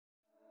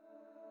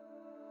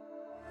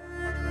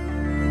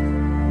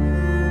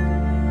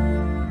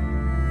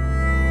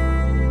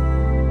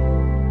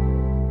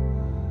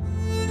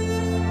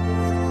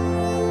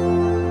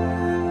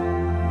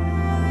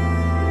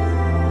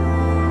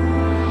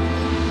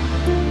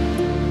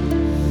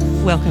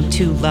Welcome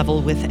to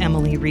Level with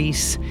Emily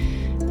Reese.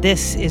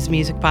 This is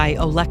music by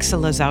Oleksa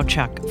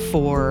Lozowchuk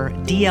for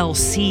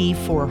DLC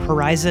for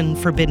Horizon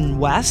Forbidden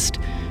West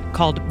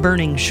called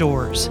Burning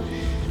Shores.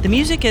 The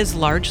music is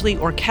largely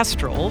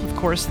orchestral. Of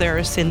course, there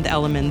are synth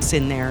elements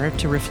in there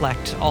to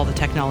reflect all the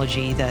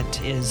technology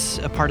that is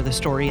a part of the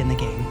story in the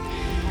game.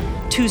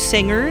 Two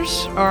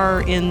singers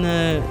are in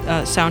the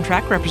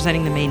soundtrack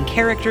representing the main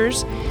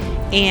characters,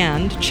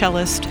 and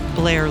cellist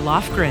Blair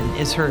Lofgren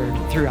is heard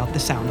throughout the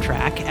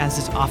soundtrack, as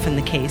is often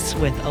the case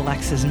with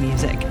Oleksa's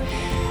music.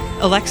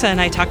 Oleksa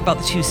and I talk about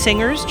the two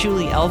singers,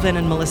 Julie Elvin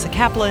and Melissa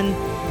Kaplan,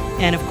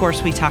 and of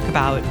course we talk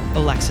about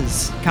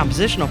Oleksa's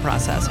compositional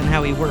process and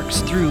how he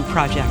works through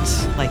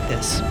projects like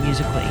this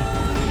musically.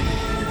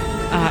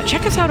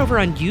 Check us out over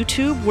on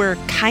YouTube. We're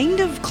kind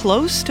of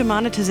close to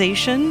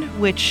monetization,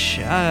 which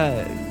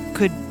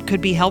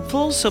could be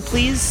helpful. So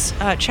please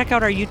check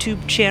out our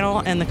YouTube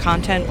channel and the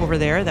content over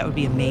there. That would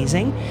be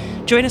amazing.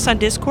 Join us on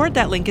Discord.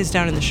 That link is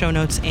down in the show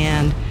notes.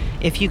 And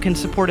if you can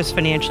support us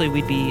financially,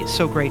 we'd be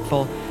so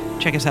grateful.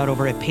 Check us out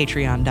over at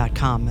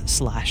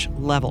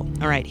patreon.com/level.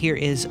 All right, here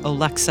is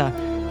Oleksa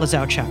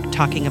Lozowchuk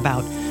talking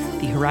about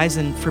the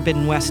Horizon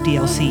Forbidden West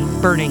DLC,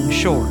 Burning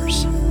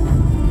Shores.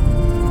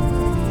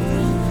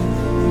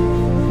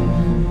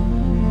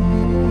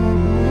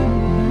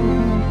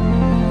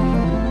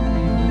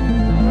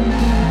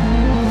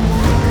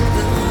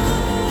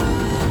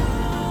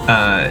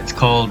 It's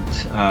called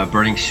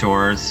Burning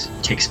Shores.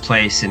 It takes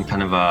place in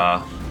kind of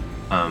a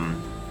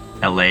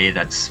LA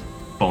that's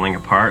falling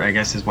apart, I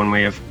guess is one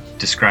way of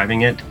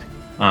describing it.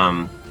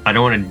 I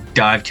don't want to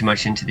dive too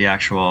much into the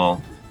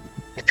actual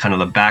kind of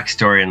the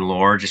backstory and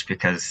lore, just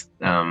because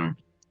I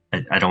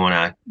don't want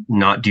to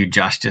not do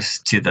justice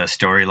to the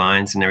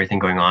storylines and everything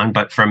going on.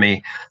 But from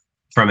a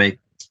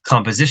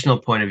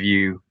compositional point of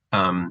view,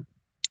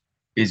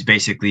 is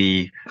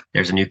basically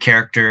there's a new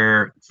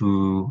character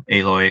who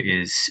Aloy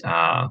is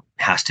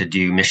has to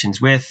do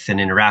missions with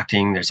and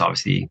interacting. There's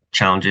obviously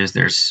challenges.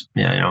 There's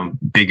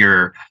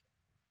bigger,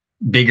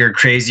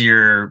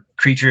 crazier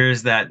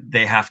creatures that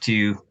they have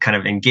to kind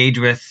of engage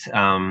with.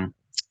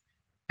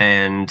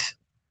 And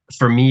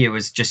for me, it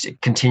was just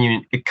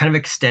continuing, kind of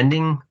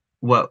extending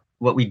what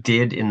we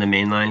did in the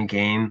mainline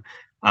game,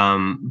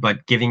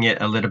 but giving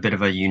it a little bit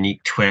of a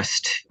unique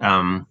twist.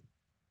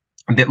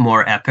 A bit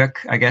more epic,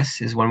 I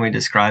guess, is one way to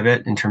describe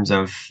it, in terms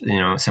of,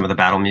 some of the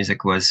battle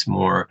music was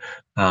more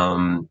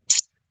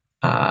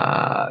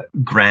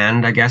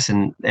grand, I guess,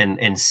 and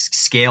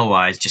scale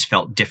wise just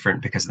felt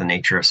different because of the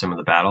nature of some of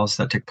the battles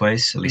that took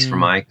place, at least for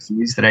my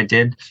keys that I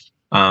did.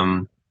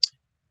 And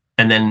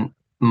then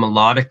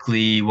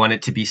melodically want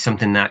it to be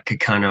something that could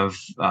kind of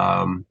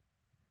and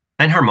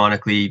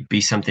harmonically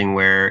be something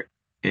where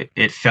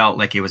it felt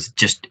like it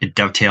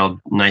dovetailed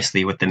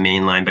nicely with the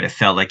main line, but it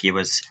felt like it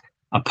was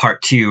a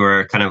part two,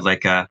 or kind of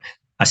like a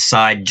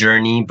side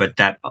journey, but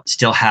that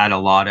still had a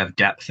lot of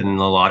depth and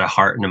a lot of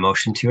heart and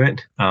emotion to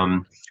it.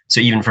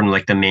 So even from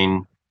like the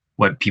main,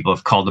 what people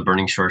have called the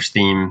Burning Shores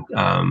theme,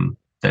 to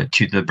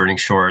the Burning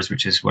Shores,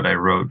 which is what I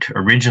wrote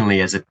originally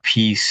as a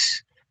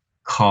piece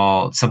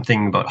called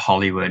something about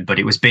Hollywood, but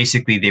it was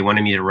basically, they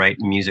wanted me to write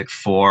music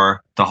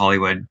for the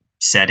Hollywood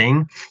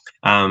setting.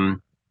 And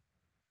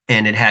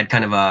it had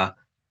kind of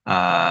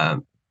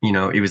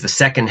it was the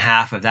second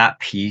half of that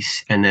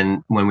piece. And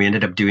then when we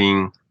ended up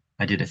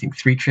I did, I think,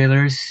 3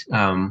 trailers,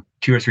 2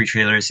 or 3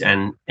 trailers.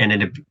 And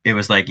it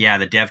was like, yeah,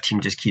 the dev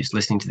team just keeps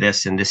listening to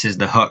this, and this is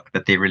the hook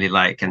that they really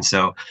like. And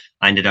so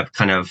I ended up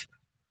kind of,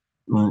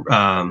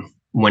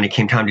 when it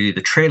came time to do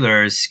the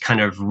trailers,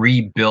 kind of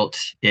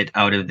rebuilt it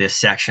out of this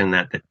section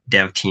that the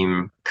dev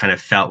team kind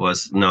of felt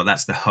was, no,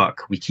 that's the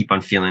hook. We keep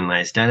on feeling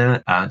like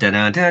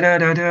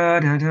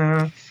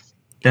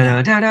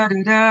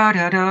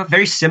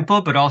very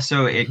simple, but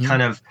also it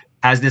kind of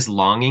has this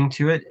longing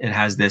to it. It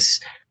has this,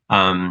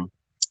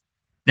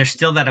 there's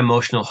still that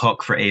emotional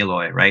hook for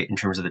Aloy, right? In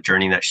terms of the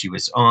journey that she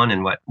was on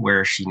and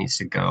where she needs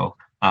to go.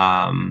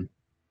 So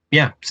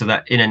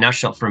that in a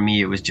nutshell for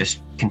me, it was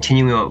just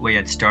continuing what we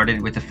had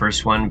started with the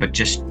first one, but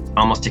just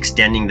almost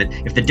extending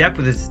if the depth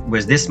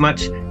was this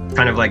much,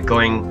 kind of like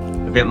going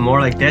a bit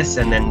more like this,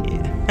 and then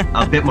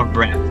a bit more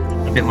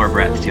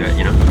breadth to it,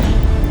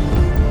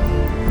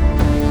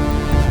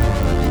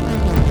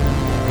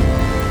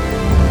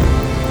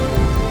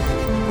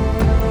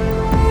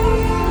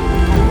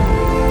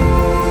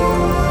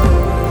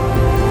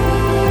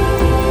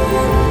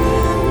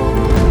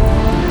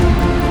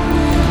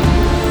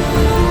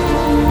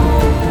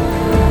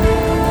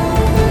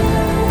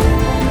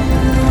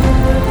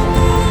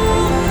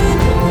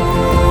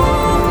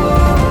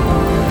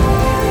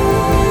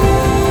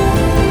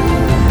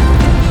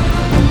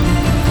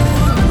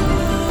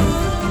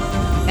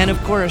 And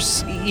of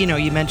course,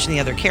 you mentioned the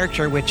other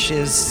character, which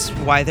is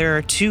why there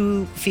are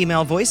 2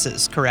 female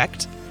voices,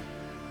 correct?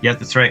 Yeah,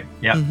 that's right.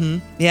 Yeah. Mm-hmm.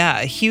 Yeah,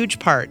 a huge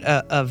part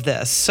of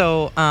this.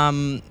 So,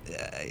 let's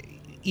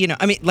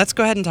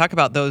go ahead and talk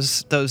about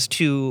those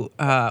 2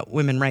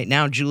 women right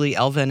now, Julie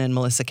Elvin and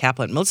Melissa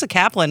Kaplan. Melissa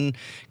Kaplan,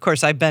 of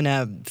course, I've been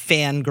a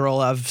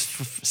fangirl of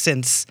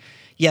since,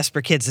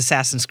 Jesper Kid's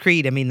Assassin's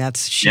Creed. I mean,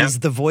 she's Yeah.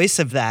 the voice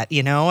of that,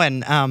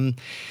 and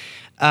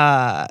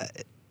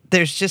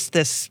there's just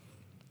this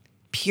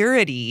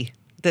purity,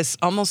 this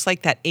almost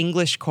like that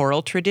English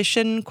choral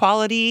tradition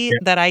quality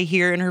that I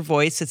hear in her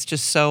voice. It's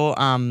just so,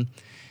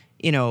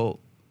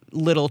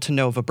 little to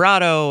no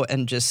vibrato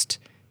and just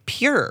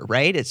pure,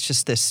 right? It's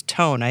just this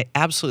tone. I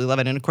absolutely love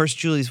it. And of course,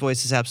 Julie's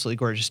voice is absolutely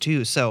gorgeous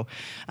too. So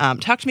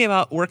talk to me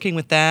about working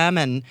with them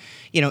and,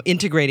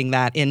 integrating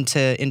that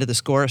into the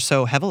score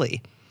so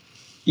heavily.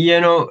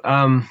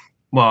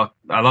 Well,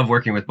 I love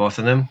working with both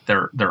of them.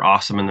 They're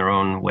awesome in their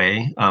own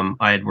way.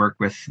 I had worked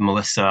with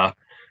Melissa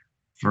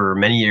for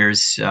many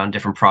years on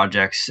different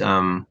projects.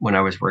 When I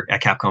was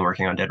at Capcom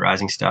working on Dead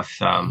Rising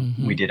stuff,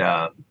 we did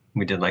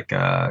like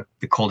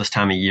the coldest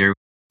time of year.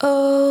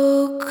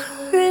 Oh,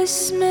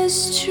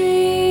 Christmas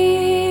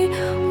tree,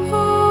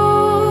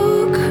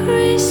 oh,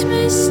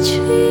 Christmas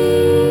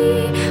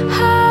tree,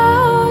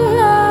 how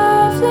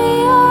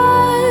lovely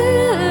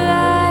are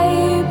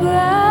thy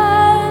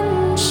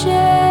branches,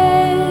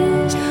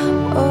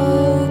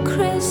 oh,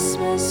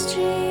 Christmas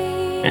tree.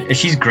 And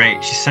she's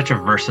great. She's such a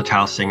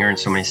versatile singer in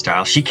so many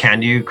styles. She can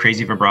do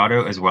crazy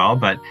vibrato as well,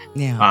 but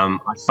I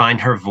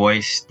find her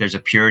voice, there's a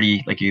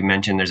purity, like you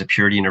mentioned, there's a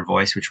purity in her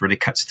voice which really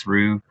cuts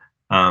through.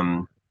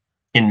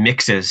 In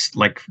mixes,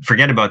 like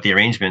forget about the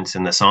arrangements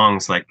and the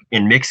songs, like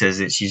in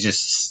mixes, she's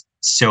just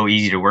so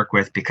easy to work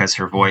with because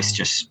her voice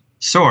just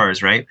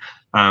soars, right?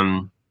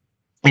 In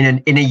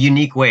a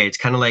unique way. It's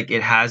kind of like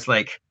it has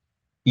like,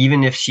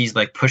 even if she's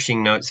like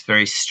pushing notes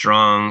very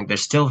strong, they're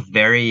still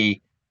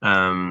very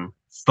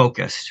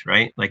focused,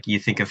 right? Like you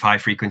think of high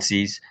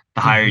frequencies,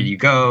 the higher you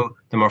go,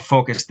 the more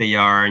focused they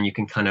are, and you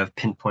can kind of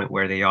pinpoint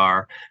where they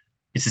are.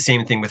 It's the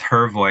same thing with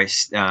her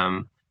voice.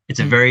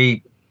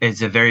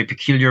 It's a very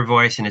peculiar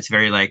voice, and it's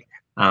very like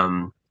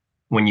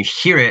when you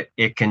hear it,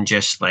 it can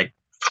just like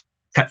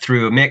cut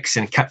through a mix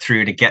and cut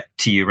through to get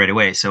to you right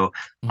away. So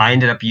I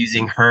ended up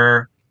using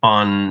her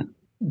on.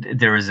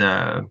 There was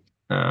a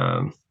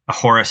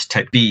Horus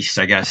type beast,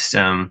 I guess.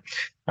 I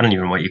don't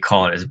even know what you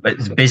call it.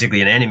 It's basically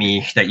an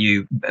enemy that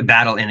you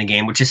battle in a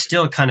game, which is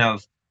still kind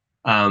of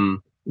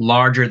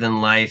larger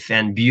than life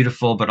and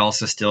beautiful, but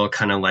also still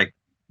kind of like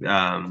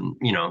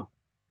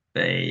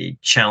a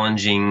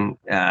challenging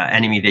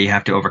enemy that you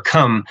have to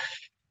overcome.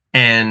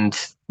 And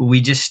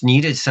we just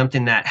needed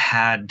something that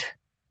had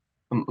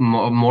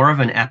more of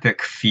an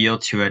epic feel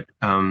to it.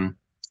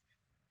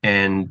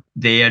 And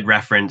they had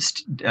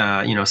referenced,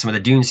 some of the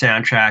Dune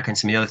soundtrack and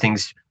some of the other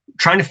things,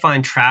 trying to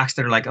find tracks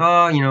that are like,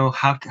 how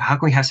can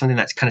we have something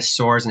that's kind of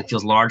soars and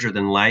feels larger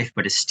than life,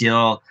 but it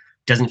still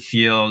doesn't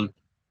feel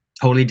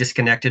totally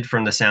disconnected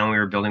from the sound we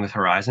were building with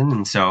Horizon.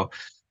 And so,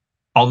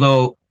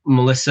 although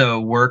Melissa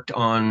worked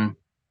on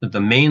the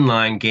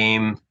mainline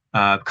game,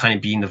 kind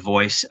of being the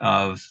voice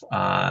of,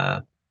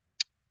 can't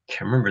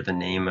remember the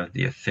name of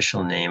the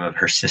official name of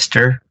her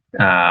sister.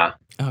 Do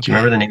you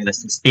remember the name of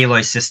this?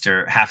 Aloy's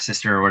sister, half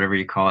sister, or whatever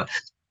you call it.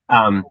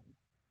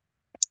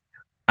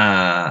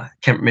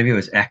 Maybe it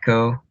was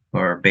Echo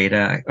or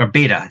Beta.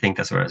 I think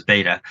that's what it was,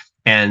 Beta.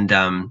 And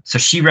so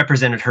she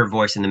represented her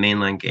voice in the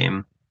mainline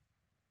game.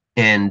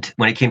 And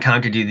when it came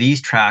time to do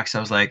these tracks, I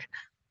was like,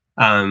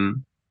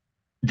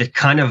 the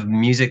kind of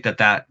music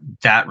that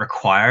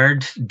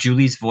required,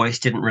 Julie's voice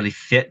didn't really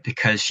fit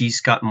because she's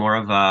got more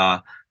of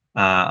a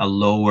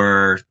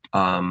lower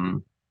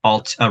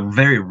a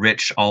very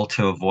rich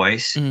alto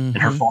voice, and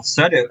her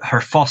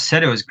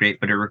falsetto is great,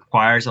 but it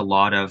requires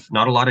not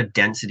a lot of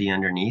density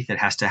underneath. It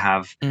has to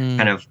have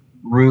kind of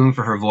room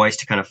for her voice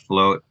to kind of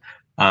float.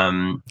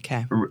 And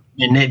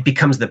it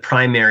becomes the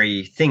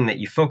primary thing that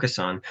you focus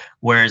on.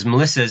 Whereas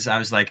Melissa's, I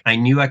was like, I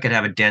knew I could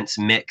have a dense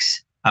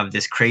mix of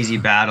this crazy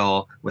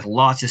battle with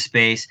lots of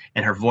space,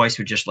 and her voice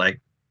would just like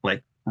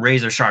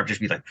razor sharp, just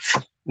be like,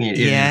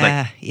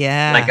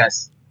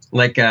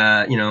 like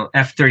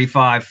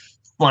F-35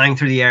 flying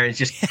through the air. It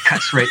just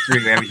cuts right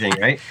through everything,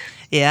 right?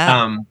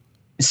 Yeah.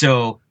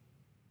 So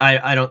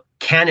I don't,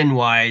 canon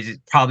wise, it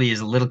probably is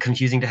a little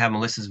confusing to have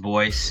Melissa's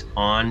voice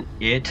on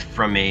it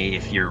from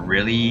if you're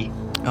really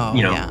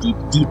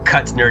deep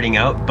cuts nerding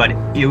out, but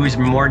it was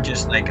more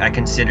just like I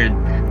consider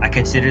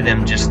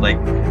them just like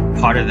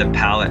part of the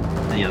palette,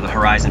 the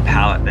Horizon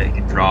palette that you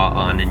can draw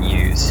on and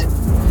use.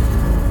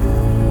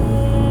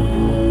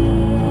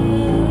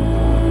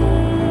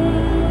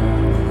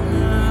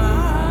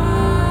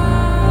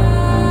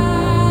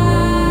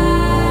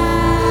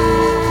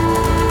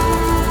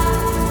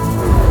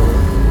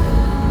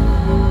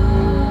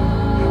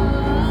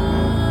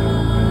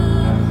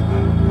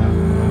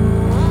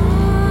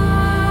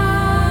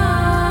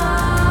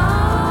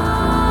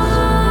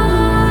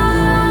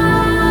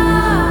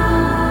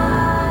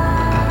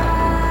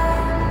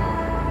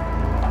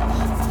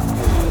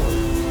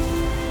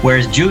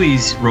 Whereas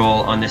Julie's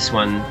role on this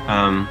one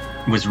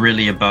was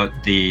really about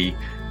the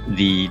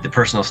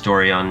personal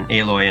story on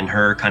Aloy and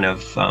her kind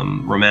of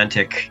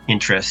romantic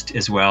interest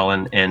as well,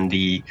 and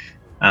the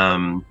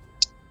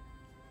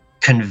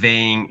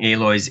conveying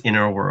Aloy's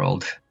inner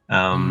world,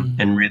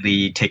 and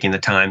really taking the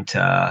time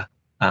to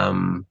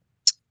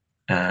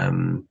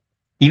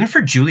even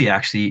for Julie,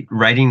 actually,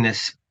 writing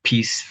this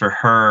piece for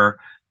her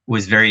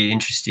was very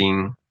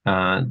interesting.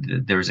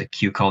 There was a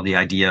cue called The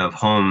Idea of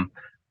Home.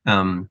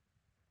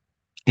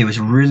 It was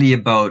really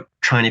about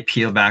trying to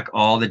peel back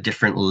all the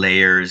different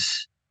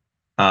layers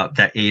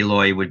that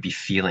Aloy would be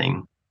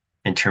feeling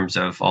in terms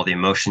of all the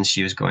emotions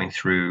she was going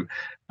through,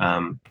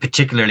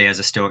 particularly as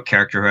a Stoic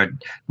character who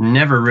had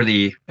never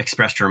really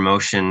expressed her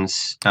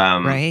emotions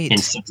Right. in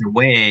such a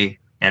way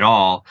at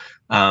all.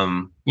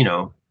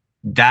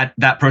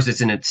 That process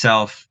in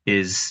itself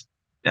is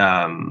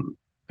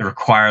it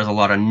requires a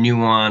lot of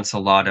nuance, a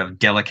lot of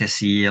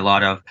delicacy,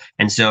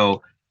 and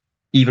so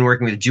even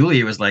working with Julie,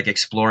 it was like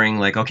exploring,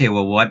 like, okay,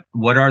 well,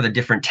 what are the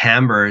different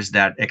timbres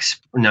that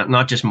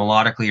not just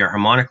melodically or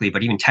harmonically,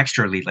 but even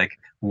texturally, like,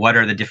 what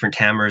are the different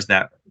timbres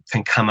that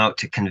can come out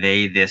to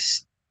convey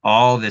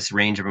all this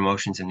range of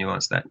emotions and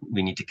nuance that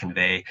we need to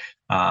convey,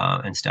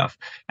 and stuff.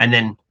 And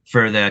then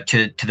for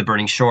to the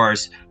Burning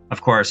Shores,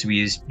 of course, we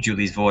use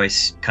Julie's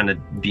voice kind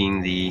of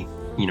being the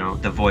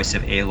voice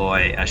of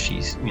Aloy as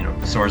she's,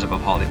 soars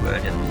above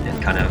Hollywood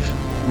and kind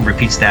of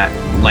repeats that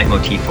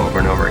leitmotif over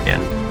and over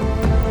again.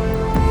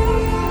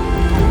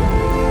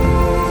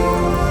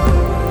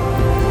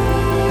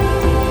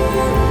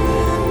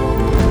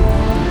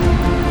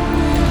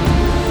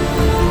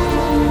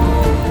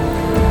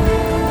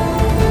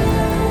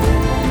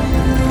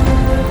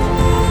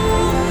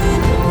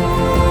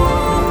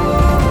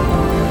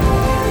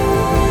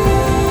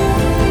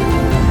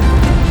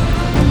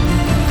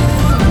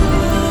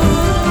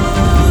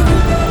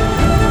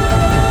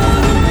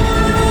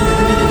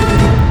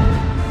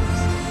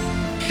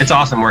 It's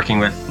awesome working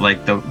with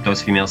like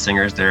those female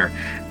singers.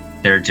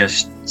 They're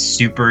just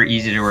super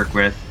easy to work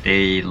with.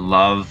 They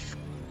love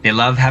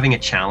having a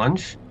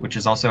challenge, which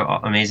is also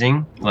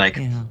amazing. Like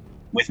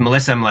with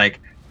Melissa, I'm like,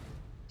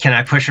 can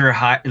I push her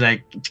high,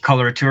 like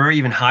coloratura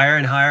even higher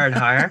and higher and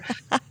higher?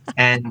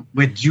 And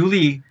with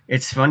Julie,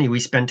 it's funny.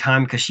 We spend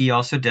time because she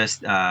also does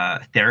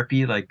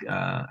therapy, like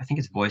I think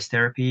it's voice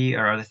therapy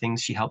or other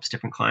things. She helps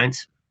different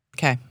clients.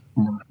 Okay.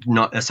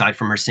 Not aside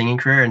from her singing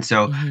career, and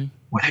so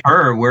with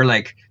her,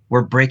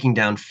 we're breaking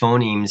down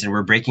phonemes and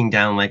we're breaking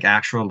down like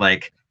actual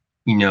like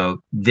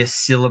this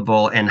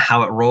syllable and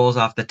how it rolls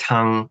off the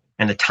tongue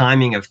and the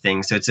timing of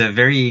things. So it's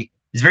very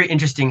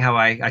interesting how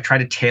I try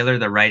to tailor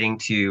the writing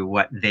to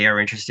what they are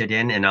interested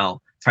in, and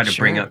I'll try to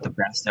bring out the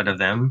best out of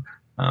them.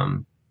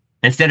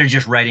 Instead of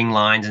just writing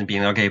lines and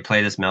being, okay,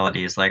 play this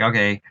melody. It's like,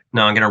 okay,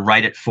 no, I'm going to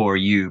write it for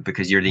you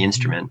because you're the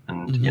instrument,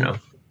 and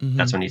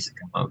that's what needs to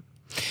come out.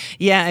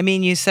 Yeah, I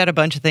mean, you said a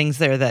bunch of things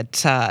there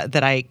that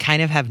I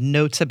kind of have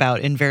notes about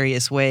in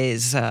various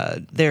ways.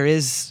 There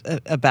is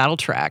a battle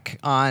track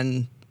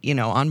on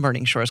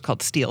Burning Shores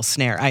called Steel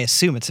Snare. I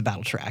assume it's a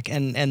battle track,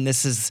 and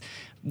this is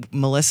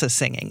Melissa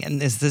singing.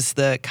 And is this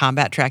the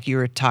combat track you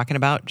were talking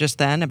about just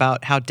then,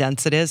 about how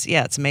dense it is?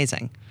 Yeah, it's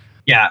amazing.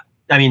 Yeah,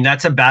 I mean,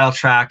 that's a battle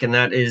track, and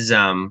that is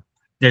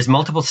there's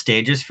multiple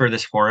stages for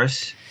this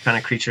Horus kind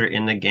of creature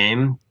in the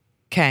game.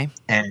 Okay.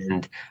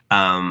 And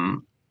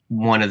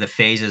one of the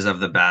phases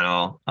of the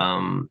battle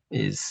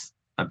is,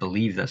 I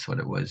believe that's what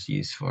it was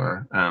used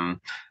for,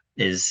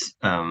 it's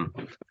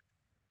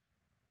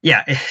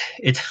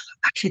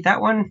actually that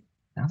one.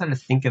 Now that I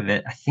think of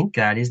it, I think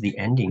that is the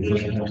ending.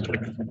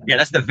 Yeah,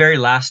 that's the very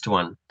last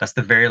one. That's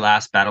the very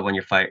last battle when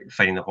you're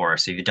fighting the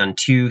Horus. So you've done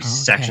two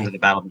sections of the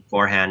battle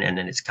beforehand, and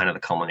then it's kind of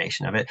the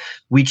culmination of it.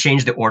 We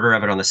changed the order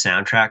of it on the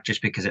soundtrack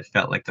just because it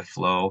felt like the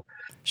flow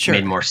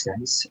made more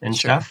sense and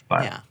stuff.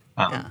 But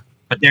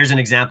but there's an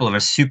example of a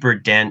super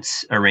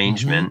dense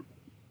arrangement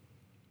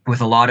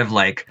with a lot of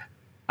like,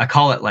 I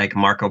call it like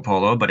Marco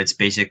Polo, but it's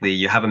basically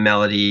you have a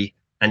melody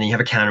and then you have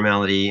a counter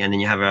melody and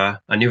then you have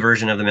a new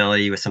version of the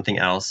melody with something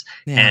else.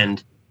 Yeah.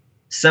 And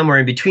somewhere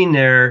in between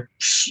there,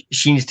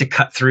 she needs to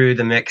cut through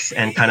the mix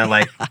and kind of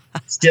like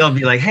still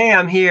be like, hey,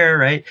 I'm here.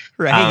 Right.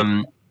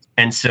 Right.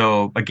 And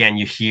so again,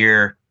 you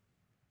hear,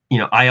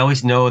 I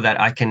always know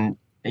that I can,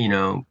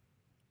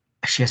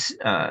 she has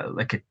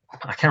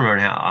I can't remember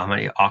how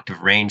many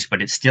octave range,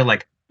 but it's still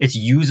like it's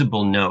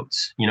usable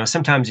notes.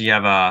 Sometimes you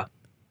have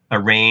a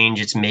range,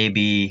 it's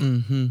maybe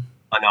an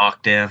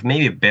octave,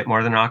 maybe a bit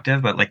more than an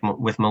octave, but like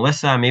with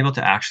Melissa, I'm able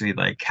to actually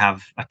like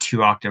have a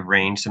 2 octave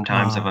range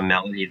sometimes of a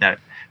melody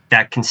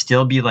that can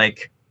still be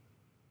like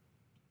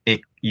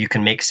you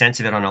can make sense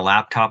of it on a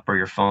laptop or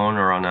your phone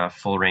or on a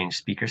full range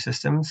speaker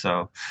system.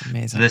 So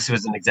amazing. This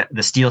was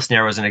the Steel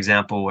Snare was an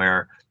example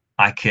where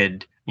I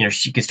could,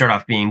 she could start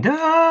off being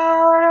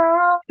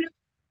da,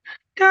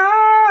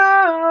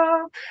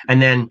 da,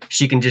 and then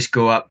she can just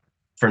go up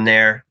from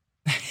there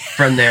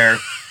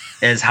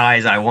as high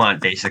as I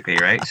want, basically,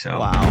 right? So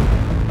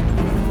wow.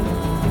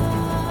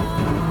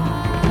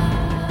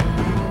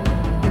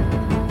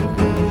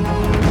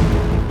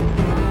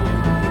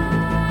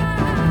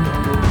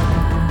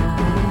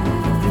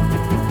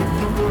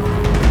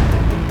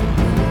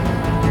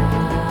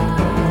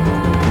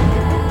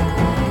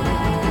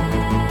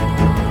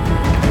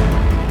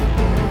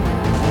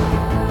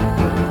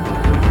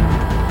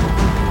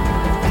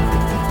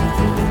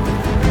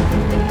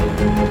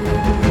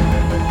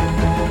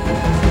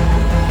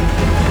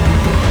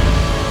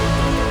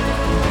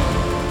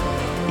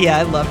 Yeah,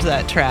 I loved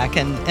that track,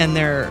 and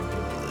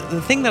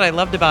the thing that I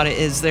loved about it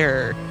is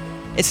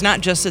it's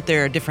not just that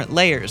there are different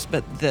layers,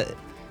 but the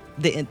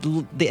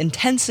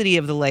intensity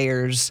of the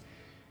layers.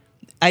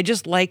 I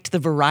just liked the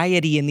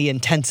variety in the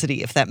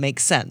intensity, if that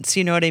makes sense.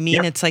 You know what I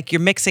mean? Yeah. It's like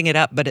you're mixing it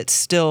up, but it's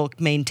still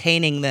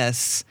maintaining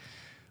this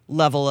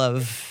level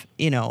of,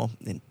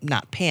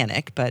 not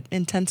panic, but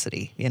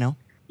intensity,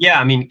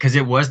 Yeah, I mean, because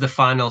it was the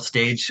final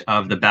stage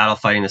of the battle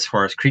fighting this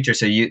forest creature.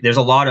 So there's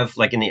a lot of,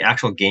 like, in the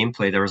actual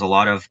gameplay, there was a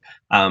lot of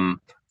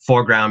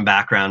foreground,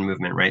 background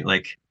movement, right?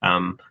 Like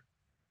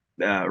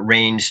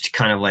ranged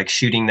kind of like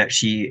shooting that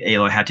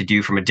Aloy had to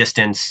do from a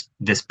distance.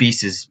 This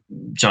beast is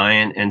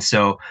giant, and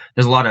so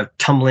there's a lot of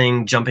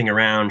tumbling, jumping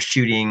around,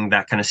 shooting,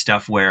 that kind of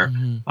stuff. Where,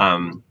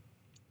 I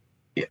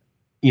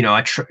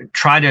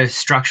try to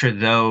structure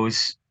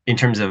those in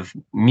terms of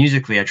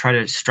musically. I try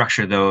to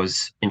structure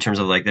those in terms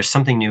of like there's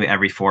something new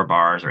every 4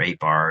 bars or 8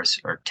 bars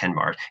or 10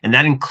 bars, and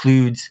that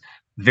includes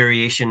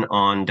variation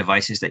on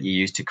devices that you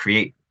use to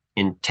create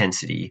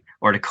intensity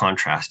or to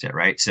contrast it,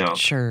 right? So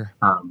sure.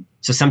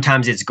 So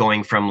sometimes it's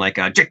going from like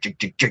a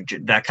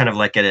that kind of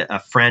like a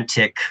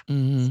frantic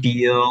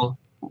feel,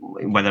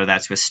 whether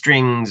that's with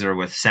strings or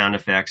with sound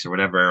effects or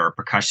whatever, or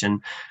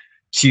percussion,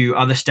 to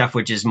other stuff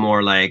which is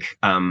more like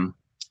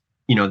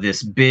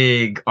this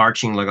big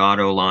arching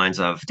legato lines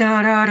of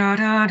da da da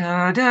da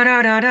da da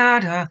da da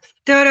da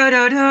da da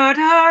da da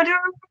da da.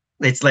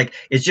 It's like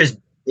it's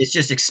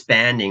just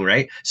expanding,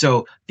 right?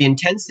 So the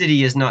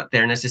intensity is not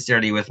there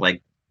necessarily with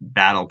like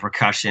battle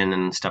percussion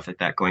and stuff like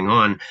that going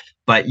on,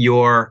 but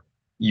you're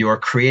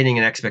creating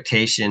an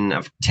expectation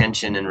of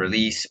tension and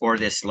release, or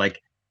this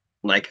like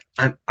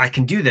I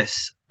can do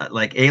this,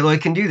 like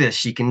Aloy can do this,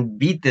 she can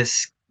beat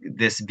this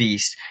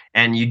beast,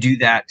 and you do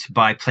that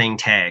by playing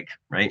tag,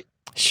 right?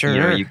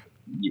 Sure.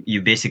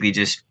 You basically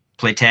just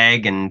play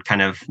tag and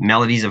kind of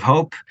melodies of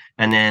hope,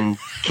 and then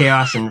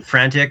chaos and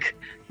frantic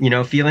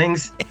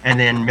feelings, and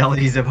then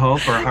melodies of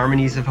hope or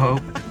harmonies of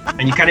hope,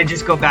 and you kind of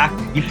just go back,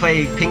 you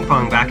play ping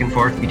pong back and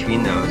forth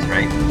between those,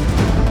 right?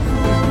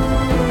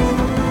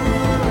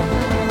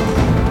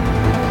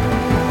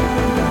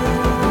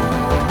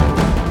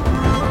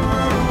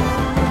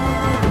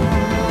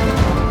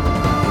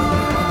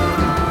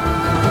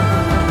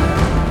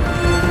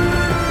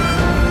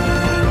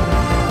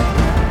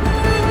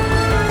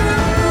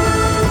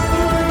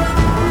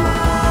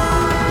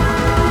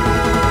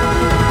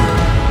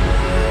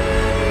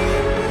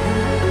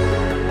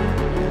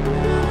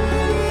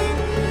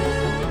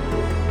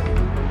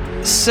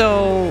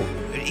 So,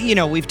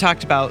 we've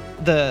talked about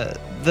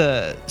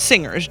the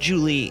singers,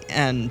 Julie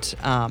and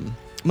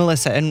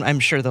Melissa, and I'm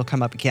sure they'll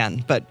come up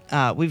again. But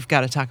we've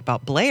got to talk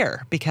about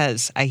Blair,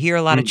 because I hear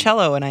a lot of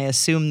cello, and I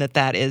assume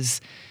that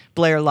is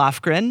Blair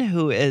Lofgren,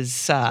 who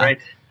is right.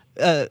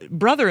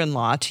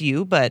 Brother-in-law to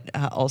you, but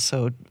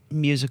also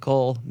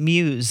musical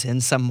muse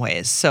in some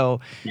ways. So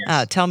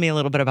Yes. Tell me a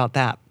little bit about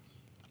that.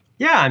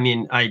 Yeah, I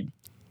mean,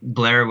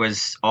 Blair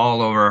was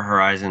all over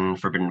Horizon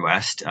Forbidden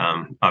West.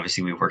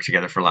 Obviously, we've worked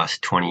together for the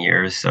last 20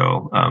 years,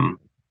 so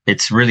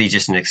it's really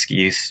just an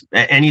excuse.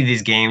 Any of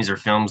these games or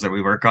films that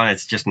we work on,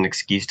 it's just an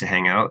excuse to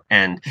hang out.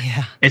 And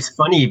it's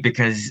funny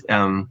because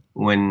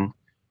when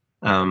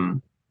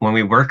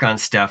we work on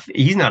stuff,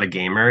 he's not a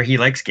gamer. He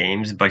likes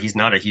games, but he's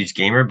not a huge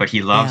gamer. But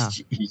he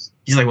loves. Yeah.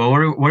 He's like, well,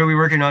 what are we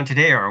working on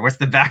today, or what's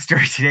the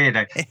backstory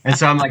today? And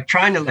so I'm like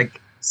trying to like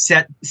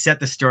set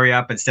the story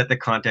up and set the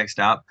context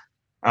up.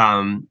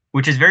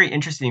 Which is very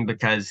interesting,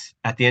 because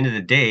at the end of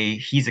the day,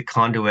 he's a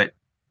conduit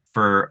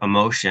for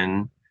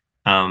emotion,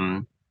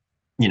 that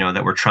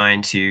we're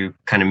trying to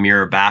kind of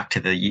mirror back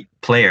to the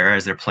player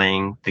as they're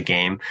playing the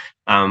game.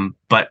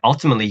 But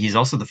ultimately, he's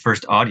also the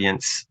first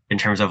audience in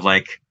terms of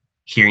like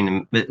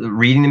reading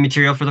the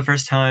material for the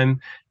first time,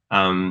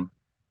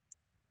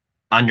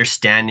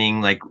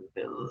 understanding like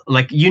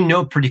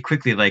pretty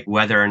quickly like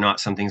whether or not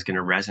something's going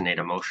to resonate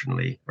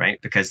emotionally,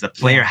 right? Because the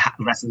player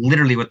that's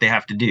literally what they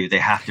have to do. They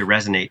have to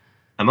resonate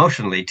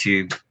emotionally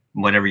to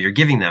whatever you're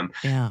giving them.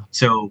 Yeah.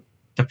 So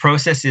the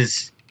process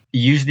is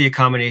usually a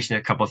combination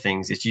of a couple of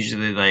things. It's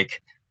usually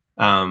like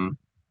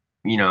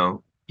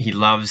he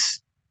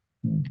loves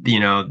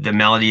the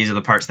melodies or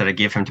the parts that I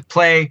give him to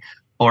play,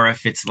 or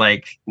if it's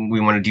like we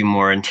want to do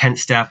more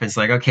intense stuff, it's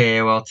like,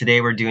 okay, well, today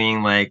we're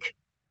doing like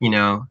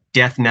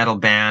death metal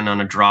band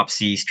on a drop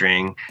C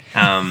string,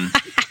 and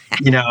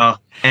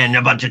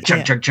a bunch of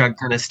chug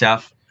kind of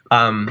stuff.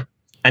 And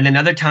then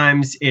other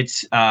times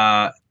it's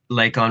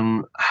like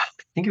on, I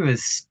think it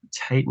was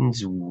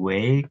Titan's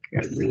Wake.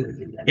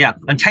 Yeah,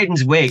 on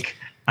Titan's Wake,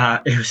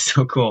 it was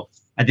so cool.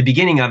 At the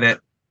beginning of it,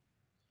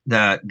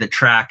 the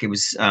track, it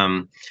was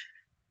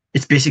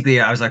it's basically,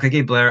 I was like,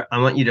 okay, Blair, I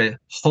want you to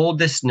hold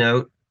this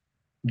note,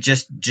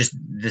 just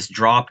this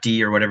drop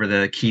D or whatever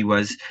the key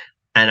was.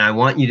 And I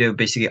want you to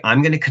basically,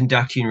 I'm going to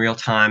conduct you in real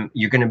time.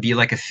 You're going to be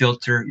like a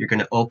filter. You're going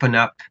to open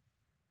up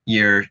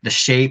the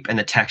shape and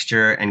the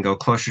texture and go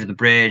closer to the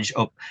bridge,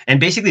 and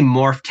basically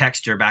morph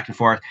texture back and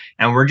forth.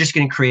 And we're just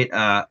going to create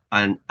a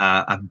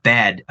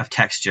bed of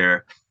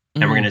texture,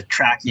 and we're going to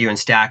track you and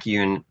stack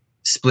you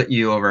split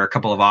you over a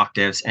couple of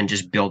octaves and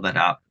just build that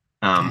up.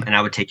 And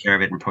I would take care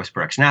of it in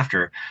post-production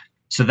after.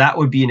 So that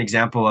would be an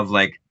example of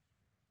like,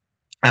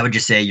 I would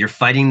just say, you're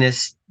fighting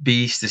this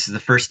beast. This is the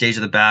first stage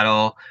of the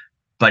battle,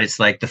 but it's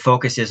like the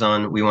focus is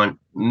on, we want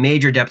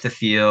major depth of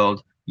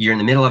field. You're in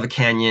the middle of a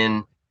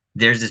canyon.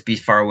 There's this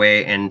beast far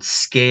away, and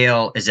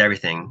scale is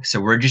everything.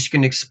 So we're just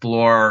going to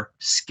explore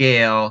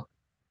scale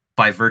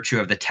by virtue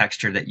of the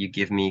texture that you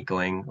give me,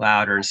 going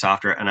louder and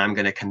softer. And I'm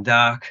going to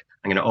conduct,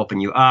 I'm going to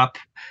open you up.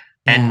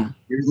 And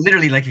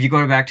literally, like, if you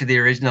go back to the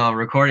original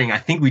recording, I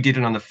think we did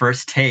it on the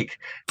first take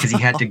because he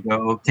had to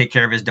go take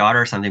care of his daughter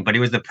or something, but it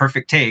was the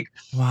perfect take.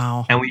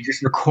 Wow. And we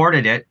just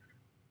recorded it,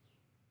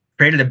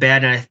 created a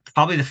bed, and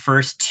probably the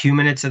first 2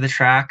 minutes of the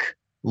track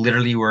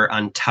literally were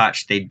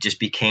untouched. They just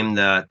became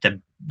the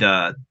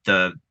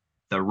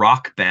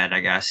rock bed,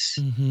 I guess,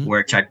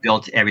 which I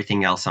built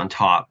everything else on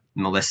top.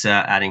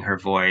 Melissa adding her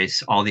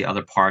voice, all the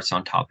other parts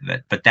on top of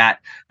it. But that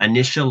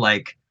initial,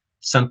 like,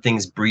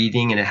 something's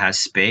breathing and it has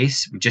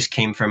space, just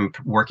came from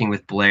working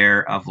with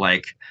Blair, of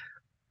like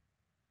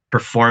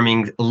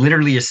performing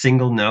literally a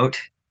single note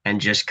and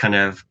just kind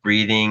of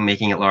breathing,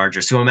 making it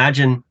larger. So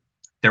imagine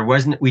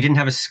we didn't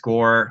have a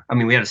score. I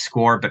mean, we had a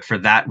score, but for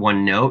that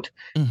one note,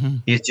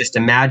 you just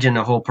imagine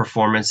a whole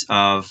performance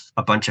of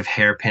a bunch of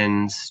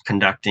hairpins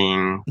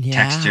conducting,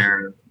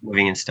 texture,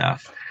 moving and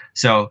stuff.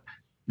 So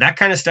that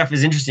kind of stuff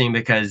is interesting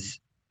because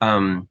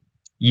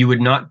you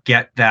would not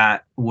get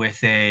that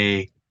with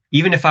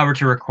even if I were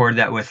to record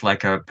that with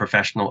like a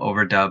professional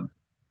overdub,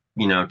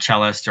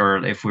 cellist,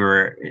 or if we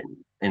were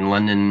in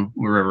London,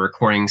 we were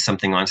recording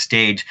something on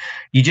stage,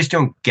 you just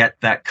don't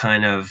get that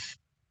kind of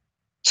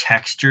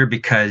texture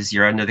because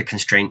you're under the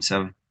constraints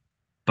of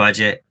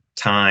budget,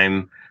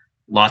 time,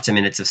 lots of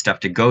minutes of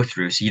stuff to go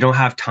through. So you don't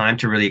have time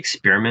to really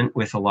experiment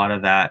with a lot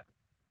of that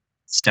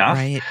stuff.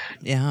 Right.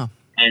 Yeah.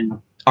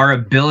 And our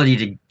ability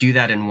to do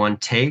that in one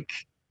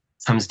take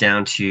comes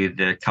down to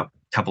the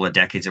couple of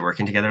decades of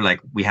working together. Like,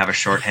 we have a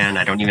shorthand.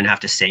 I don't even have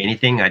to say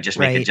anything. I just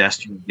make a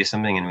gesture, do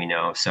something, and we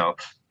know. So,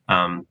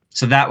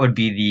 so that would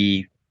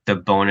be the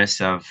bonus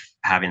of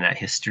having that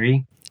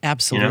history.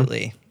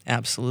 Absolutely.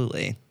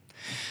 Absolutely.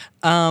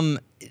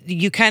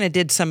 You kind of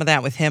did some of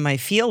that with him, I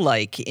feel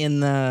like, in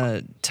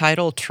the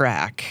title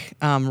track,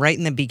 right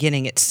in the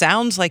beginning. It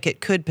sounds like it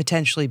could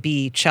potentially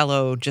be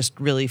cello just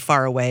really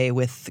far away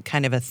with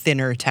kind of a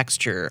thinner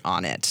texture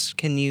on it.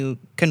 Can you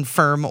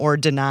confirm or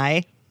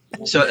deny?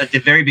 So at the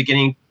very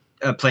beginning,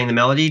 playing the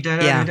melody,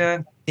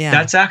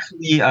 that's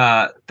actually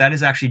that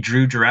is actually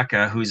Drew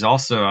Jureka, who's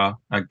also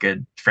a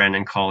good friend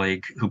and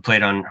colleague who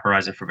played on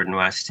Horizon Forbidden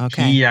West.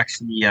 Okay. He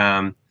actually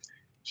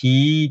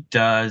he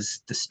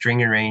does the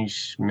string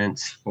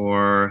arrangements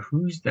for,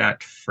 who's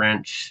that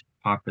French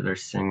popular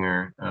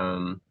singer?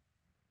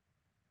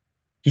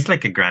 He's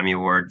like a Grammy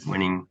Award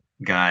winning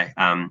guy.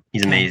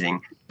 He's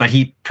amazing, but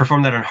he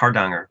performed that on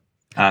Hardanger.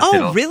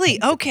 Oh,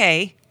 really?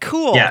 Okay,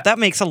 cool. Yeah. That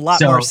makes a lot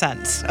more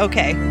sense.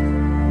 Okay.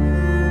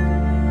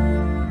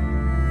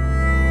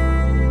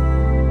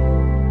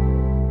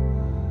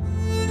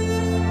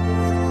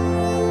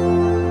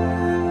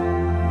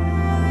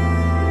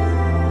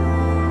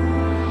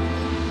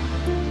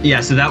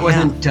 Yeah, so that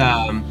wasn't,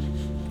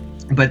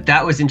 but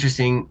that was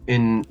interesting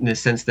in the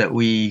sense that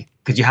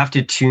because you have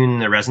to tune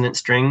the resonant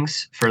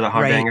strings for the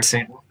Hardanger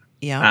thing.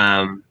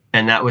 Yeah.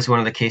 And that was one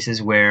of the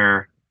cases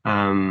where,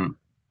 I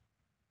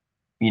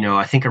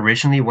think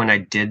originally when I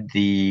did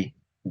the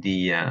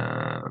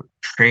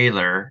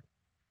trailer,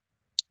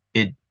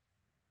 it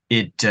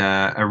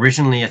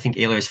originally, I think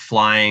Aloy was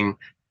flying,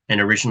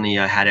 and originally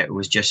I had it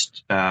was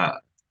just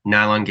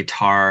nylon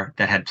guitar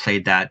that had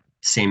played that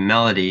same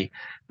melody.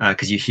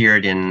 Because you hear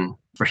it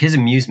for his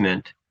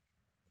amusement,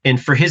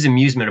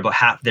 about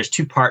half. There's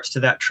two parts to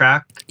that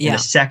track. Yeah. And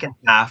the second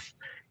half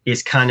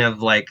is kind of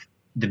like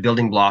the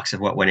building blocks of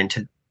what went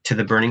into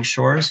the Burning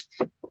Shores.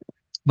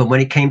 But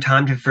when it came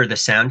time for the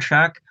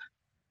soundtrack,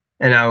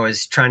 and I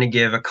was trying to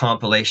give a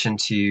compilation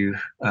to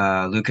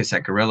Lucas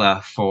at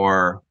Gorilla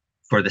for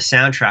the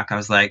soundtrack, I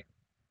was like,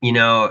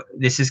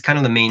 this is kind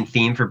of the main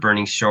theme for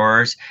Burning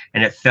Shores,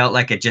 and it felt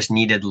like it just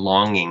needed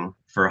longing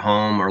for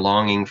home or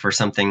longing for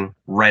something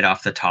right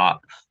off the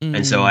top.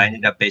 And so I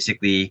ended up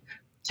basically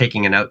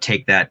taking an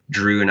outtake that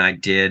Drew and I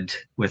did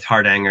with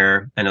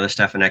Hardanger and other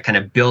stuff, and I kind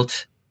of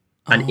built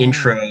an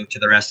intro to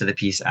the rest of the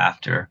piece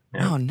after.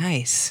 Yeah. Oh,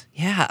 nice.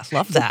 Yeah,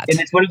 love that. And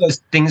it's one of those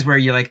things where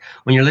you're like,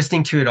 when you're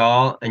listening to it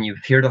all and you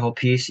hear the whole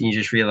piece, and you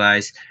just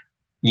realize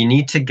you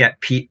need to get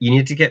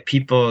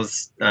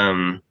people's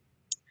the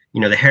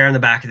hair on the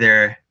back of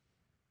their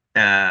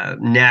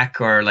neck,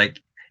 or like,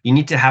 you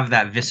need to have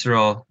that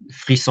visceral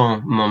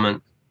frisson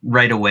moment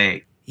right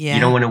away. Yeah.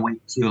 You don't want to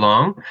wait too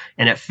long.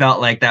 And it felt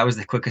like that was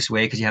the quickest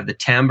way, because you have the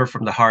timbre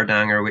from the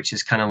Hardanger, which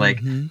is kind of like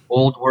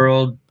old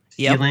world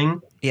feeling.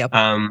 Yep.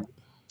 And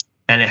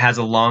it has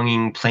a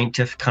longing,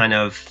 plaintive kind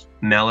of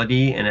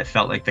melody. And it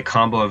felt like the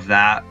combo of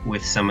that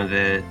with some of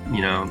the,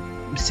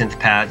 synth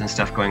pads and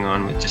stuff going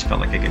on, it just felt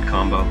like a good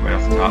combo right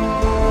off the top.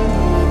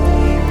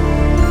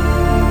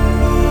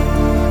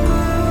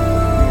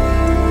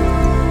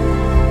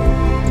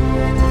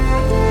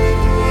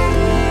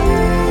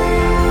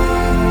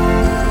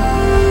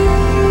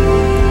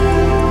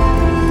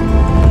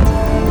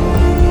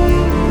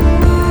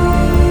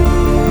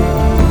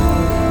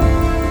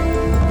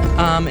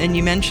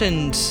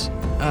 mentioned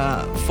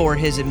For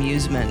His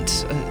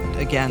Amusement.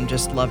 Again,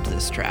 just loved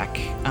this track.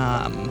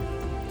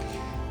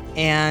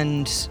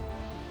 And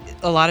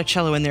a lot of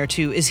cello in there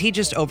too. Is he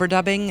just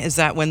overdubbing? Is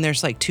that when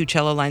there's like two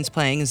cello lines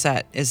playing? Is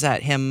that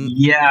him?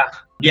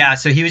 Yeah.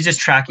 So he was just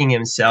tracking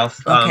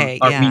himself. Okay,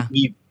 yeah.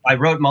 I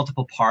wrote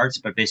multiple parts,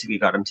 but basically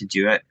got him to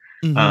do it.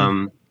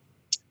 Mm-hmm.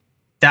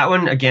 That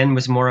one again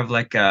was more of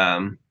like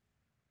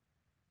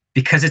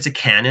because it's a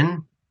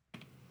canon.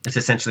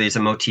 It's a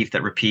motif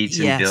that repeats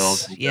and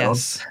builds. And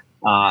builds.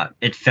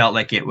 It felt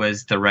like it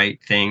was the right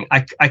thing.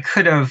 I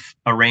could have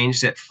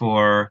arranged it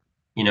for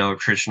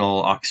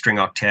traditional string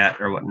octet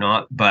or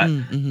whatnot, but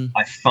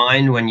I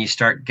find when you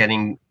start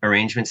getting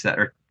arrangements that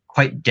are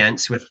quite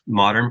dense with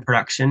modern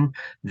production,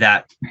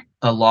 that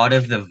a lot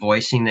of the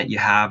voicing that you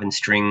have in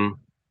string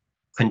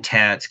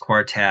quintets,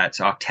 quartets,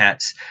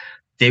 octets,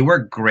 they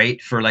work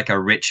great for like a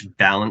rich,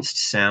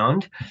 balanced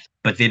sound,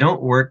 but they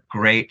don't work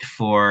great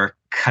for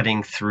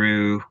cutting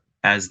through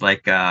as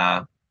like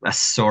a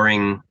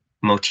soaring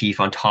motif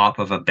on top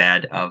of a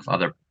bed of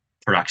other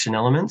production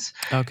elements.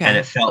 Okay. And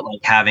it felt like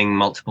having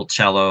multiple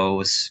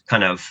cellos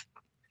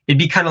it'd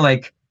be kind of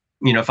like,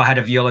 if I had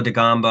a viola da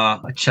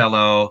gamba, a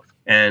cello,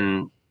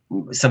 and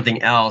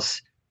something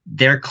else,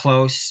 they're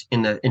close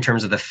in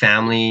terms of the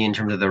family, in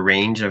terms of the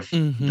range of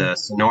the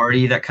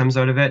sonority that comes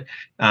out of it.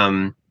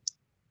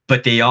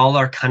 But they all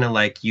are kind of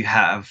like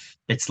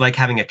it's like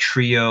having a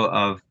trio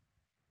of,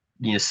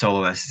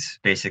 soloists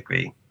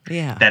basically.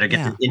 Yeah. That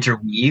get to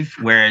interweave.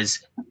 Whereas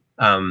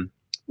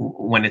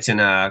when it's in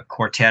a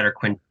quartet or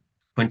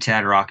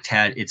quintet or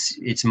octet,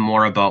 it's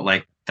more about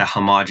like the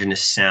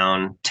homogeneous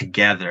sound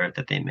together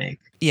that they make.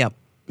 Yep.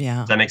 Yeah.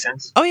 Does that make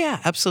sense? Oh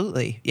yeah,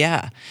 absolutely.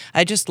 Yeah.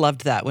 I just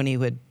loved that when he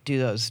would do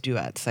those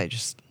duets. I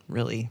just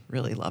really,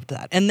 really loved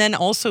that. And then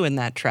also in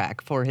that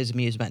track, For His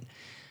Amusement,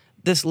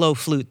 this low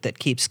flute that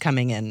keeps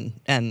coming in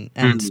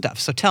and stuff.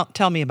 So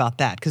tell me about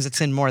that, because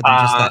it's in more than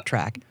just that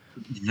track.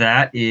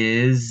 That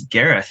is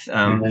Gareth.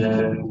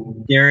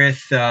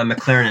 Gareth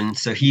McLaren.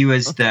 So he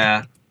was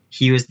the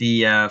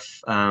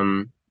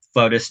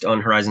flautist on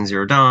Horizon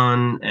Zero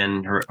Dawn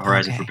and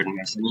Horizon Forbidden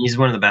West. And he's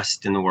one of the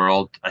best in the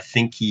world. I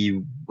think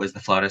he was the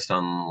flautist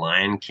on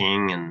Lion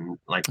King and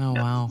like. Oh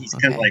wow! He's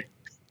kind of like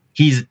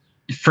he's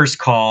first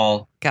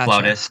call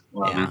flautist.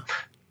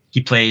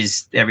 He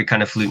plays every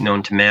kind of flute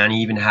known to man.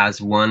 He even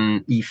has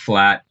one E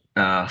flat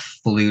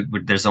flute.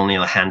 There's only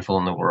a handful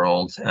in the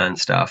world and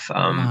stuff.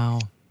 Wow.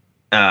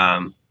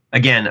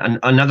 Again,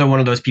 another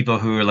one of those people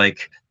who are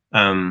like,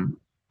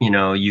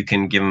 you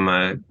can give him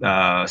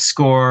a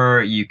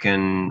score, you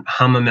can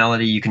hum a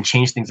melody, you can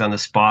change things on the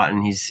spot,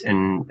 and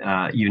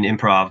even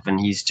improv, and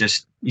he's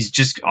just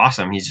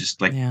awesome. He's just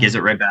like gives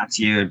it right back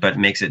to you, but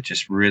makes it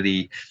just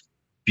really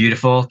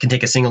beautiful. Can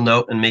take a single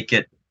note and make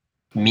it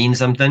mean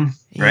something,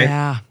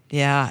 right?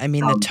 Yeah. I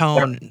mean, the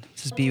tone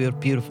is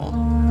beautiful.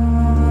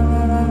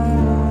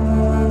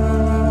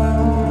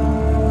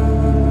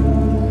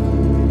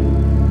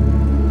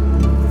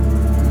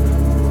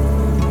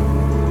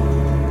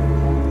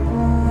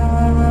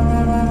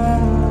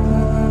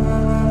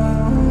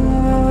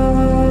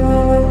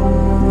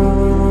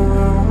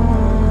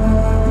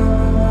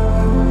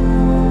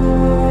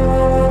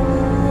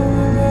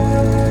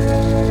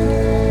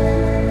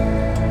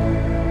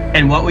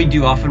 And what we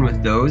do often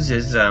with those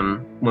is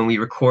when we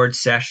record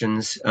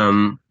sessions,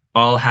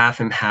 I'll have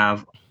him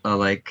have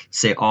like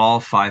say all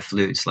 5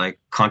 flutes, like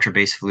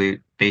contrabass flute,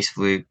 bass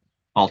flute,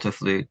 alto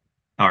flute,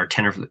 or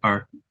tenor flute,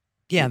 or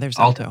there's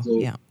alto.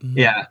 Flute.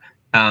 Yeah.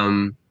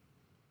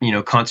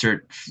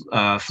 Concert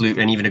flute,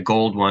 and even a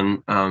gold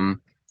one, and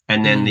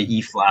then the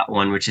E flat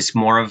one, which is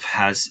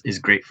is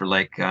great for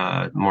like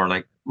more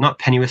like not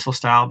penny whistle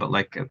style, but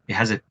like it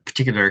has a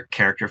particular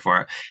character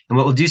for it. And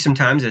what we'll do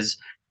sometimes is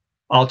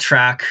I'll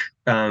track.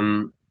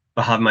 I'll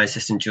have my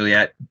assistant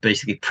Juliet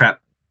basically prep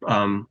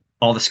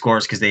all the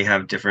scores, because they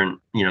have different,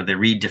 they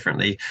read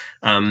differently,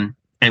 and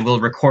we'll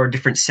record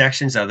different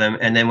sections of them.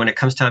 And then when it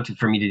comes time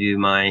for me to do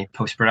my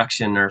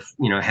post-production or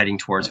heading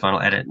towards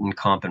final edit and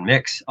comp and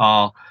mix,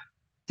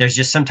 there's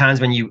just sometimes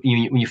when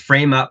you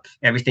frame up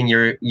everything,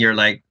 you're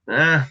like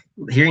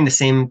hearing the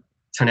same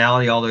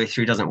tonality all the way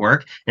through doesn't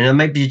work, and it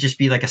might just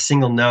be like a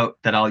single note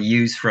that I'll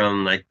use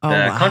from like the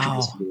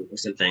contrabass flute or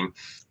something.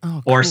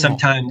 Oh, or cool.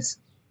 Sometimes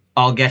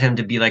I'll get him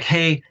to be like,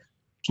 hey,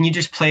 can you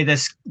just play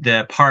the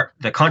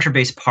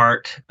contrabass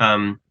part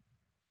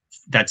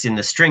that's in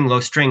the string,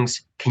 low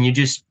strings? Can you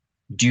just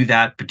do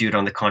that, but do it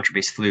on the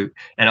contrabass flute?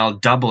 And I'll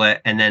double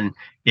it, and then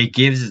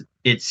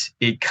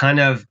it kind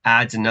of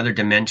adds another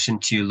dimension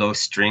to low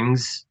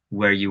strings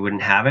where you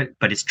wouldn't have it.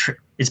 But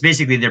it's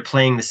basically they're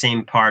playing the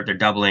same part, they're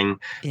doubling,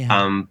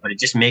 but it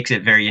just makes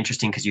it very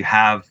interesting because you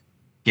have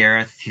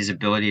Gareth, his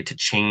ability to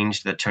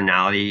change the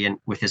tonality and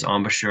with his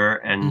embouchure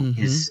and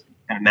his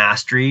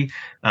mastery.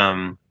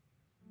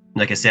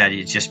 Like I said,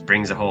 it just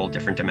brings a whole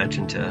different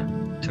dimension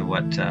to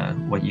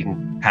what you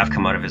can have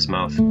come out of his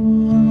mouth.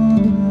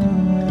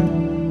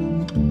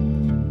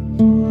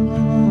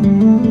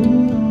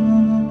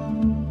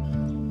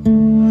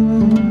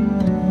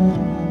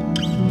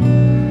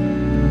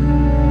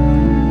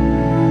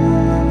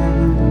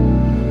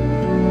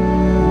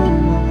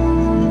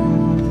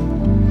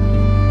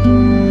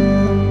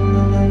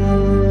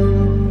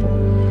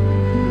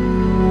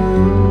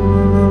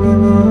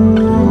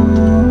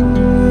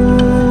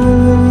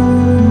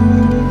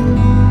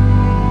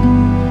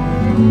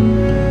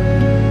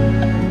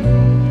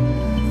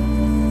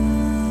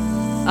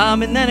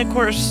 And then, of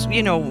course,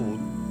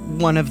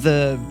 one of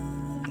the,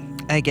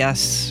 I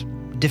guess,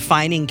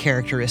 defining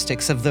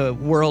characteristics of the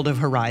world of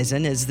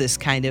Horizon is this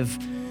kind of,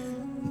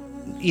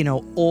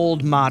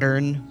 old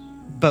modern,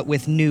 but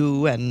with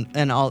new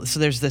and all. So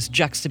there's this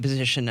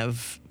juxtaposition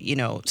of,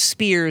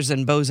 spears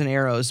and bows and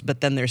arrows,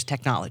 but then there's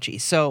technology.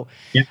 So,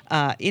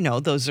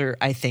 those are,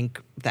 I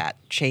think that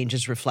change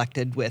is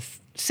reflected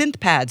with synth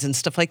pads and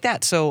stuff like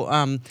that. So,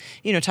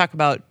 talk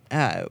about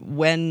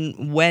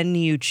when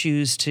you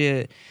choose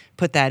to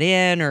put that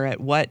in, or at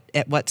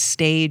what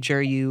stage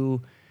are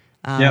you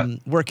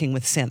working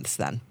with synths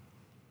then?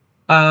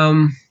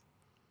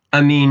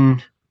 I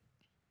mean,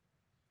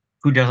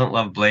 who doesn't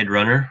love Blade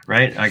Runner,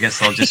 right? I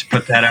guess I'll just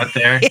put that out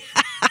there.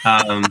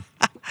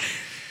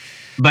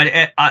 But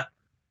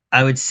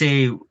I would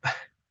say,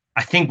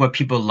 I think what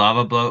people love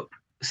about,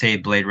 say,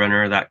 Blade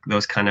Runner,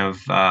 those kind of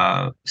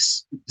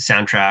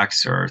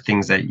soundtracks or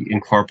things that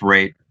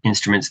incorporate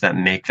instruments that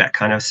make that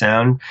kind of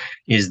sound,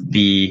 is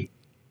the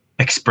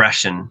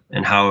expression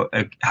and how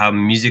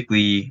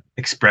musically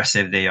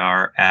expressive they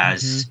are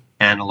as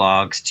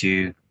analogs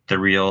to the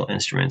real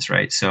instruments,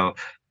 right? So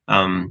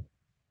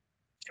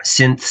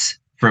synths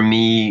for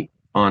me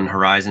on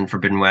Horizon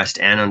Forbidden West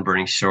and on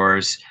Burning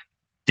Shores,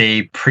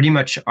 they pretty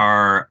much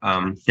are,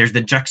 there's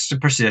the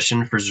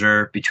juxtaposition for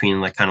sure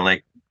between kind of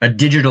like a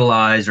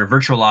digitalized or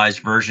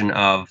virtualized version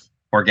of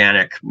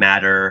organic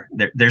matter.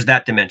 There's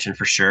that dimension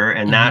for sure,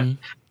 and that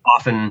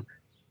often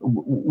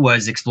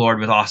was explored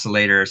with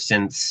oscillators,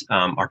 synths,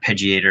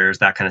 arpeggiators,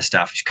 that kind of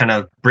stuff, to kind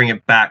of bring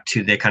it back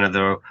to the kind of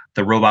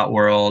the robot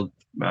world,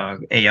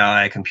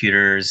 AI,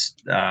 computers,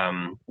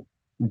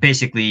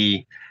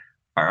 basically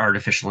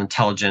artificial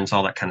intelligence,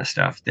 all that kind of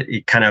stuff.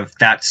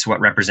 That's what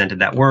represented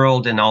that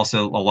world, and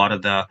also a lot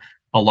of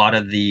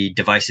the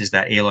devices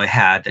that Aloy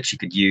had that she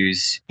could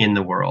use in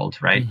the world,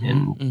 right?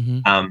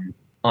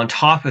 On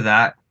top of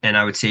that, and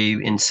I would say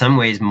in some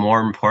ways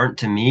more important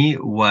to me,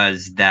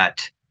 was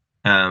that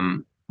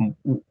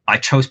I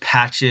chose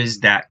patches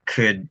that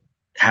could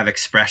have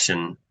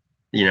expression,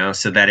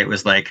 so that it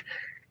was like,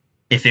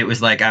 if it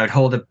was like, I'd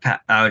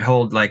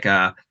have like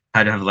a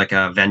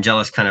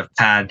Vangelis kind of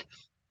pad,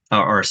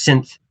 or a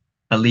synth,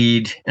 a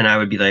lead, and I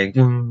would be like,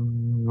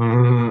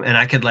 and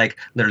I could like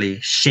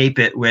literally shape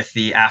it with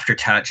the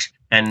aftertouch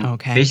and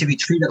basically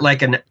treat it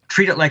like an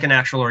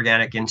actual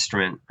organic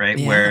instrument, right?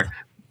 Yeah. Where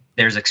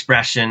there's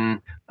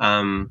expression.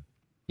 I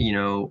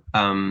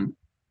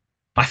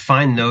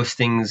find those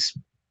things,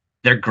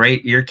 they're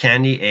great ear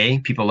candy.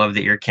 People love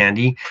the ear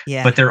candy,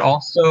 but they're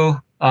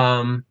also,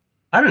 I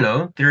don't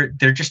know,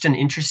 they're just an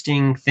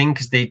interesting thing,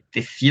 because they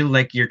feel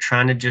like you're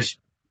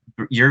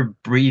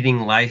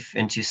breathing life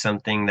into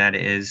something that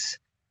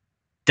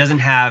doesn't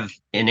have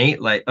innate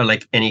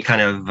any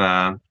kind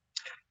of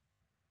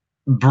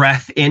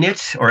breath in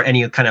it, or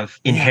any kind of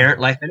inherent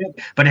life in it,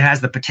 but it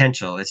has the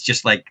potential. It's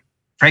just like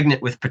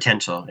pregnant with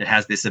potential. It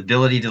has this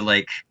ability to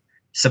like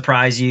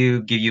surprise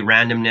you, give you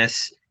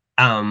randomness,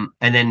 and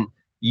then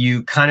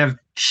you kind of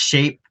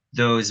shape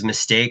those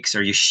mistakes,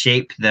 or you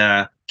shape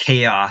the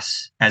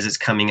chaos as it's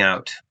coming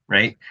out,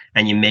 right?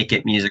 And you make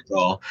it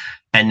musical,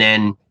 and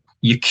then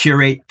you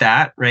curate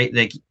that, right?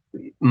 Like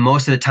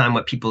most of the time,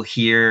 what people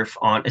hear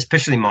on,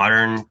 especially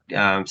modern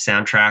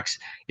soundtracks,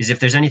 is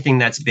if there's anything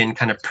that's been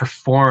kind of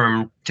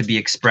performed to be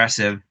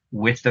expressive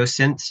with those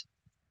synths,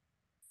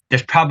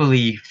 there's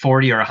probably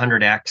 40 or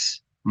 100x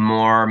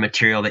more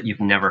material that you've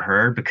never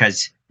heard,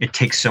 because it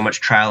takes so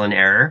much trial and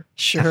error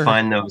to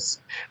find those.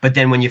 But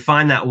then when you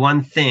find that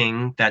one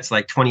thing that's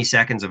like 20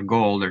 seconds of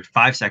gold or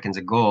 5 seconds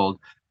of gold,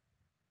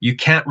 you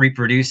can't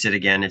reproduce it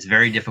again. It's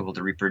very difficult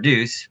to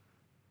reproduce.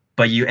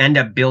 But you end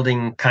up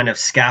building kind of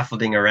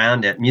scaffolding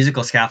around it,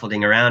 musical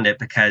scaffolding around it,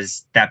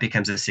 because that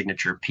becomes a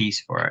signature piece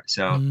for it.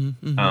 So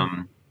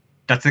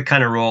that's the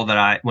kind of role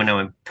that when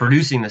I'm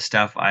producing this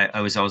stuff,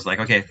 I was always like,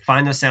 okay,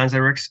 find those sounds that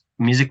are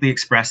musically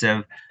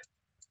expressive,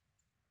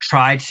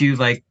 try to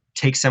like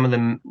take some of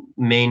the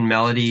main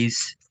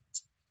melodies,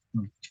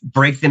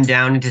 break them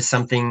down into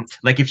something,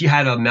 like if you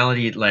had a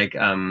melody like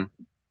da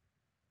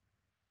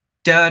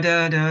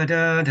da da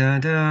da da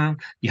da,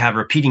 you have a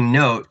repeating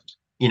note.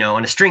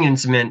 On a string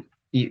instrument,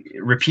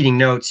 repeating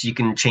notes, you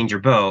can change your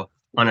bow.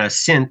 On a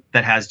synth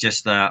that has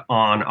just the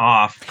on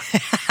off,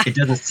 it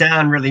doesn't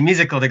sound really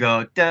musical to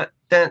go da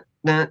da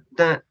da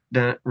da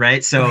da,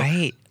 right? So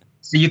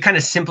you kind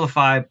of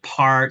simplify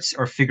parts,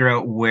 or figure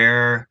out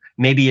where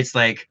maybe it's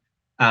like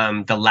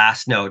the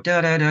last note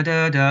da da da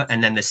da da,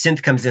 and then the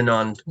synth comes in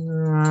on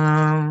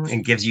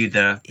and gives you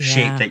the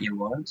shape that you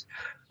want.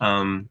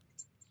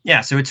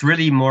 So it's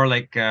really more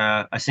like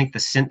I think the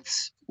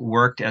synths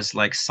worked as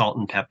like salt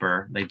and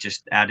pepper. They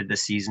just added the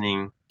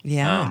seasoning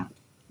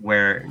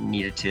where it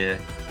needed to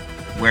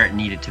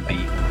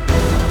be.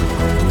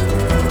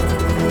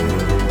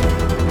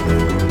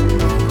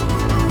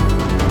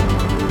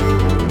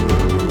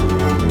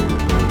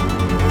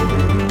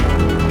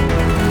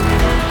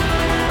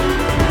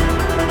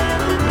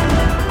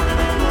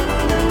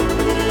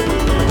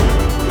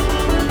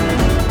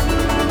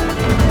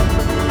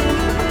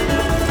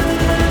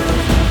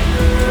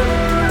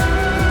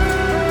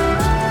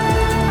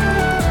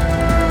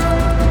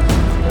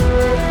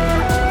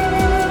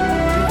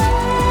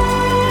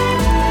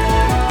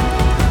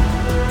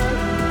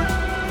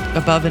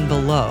 Above and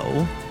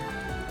Below,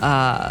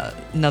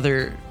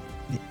 another,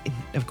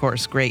 of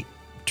course, great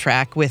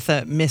track with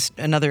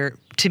another,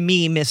 to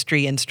me,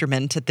 mystery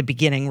instrument at the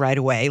beginning right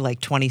away,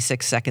 like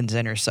 26 seconds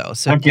in or so.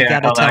 So Okay, you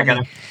got to tell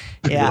me.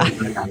 Yeah.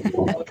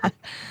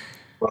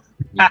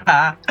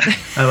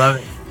 I love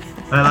it.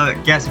 I love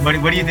it. Guess, what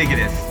do you think it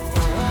is?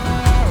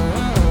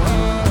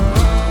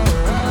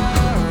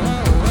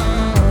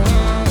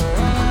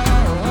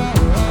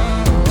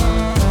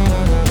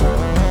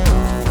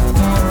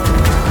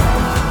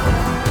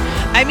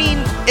 I mean,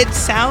 it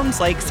sounds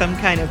like some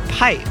kind of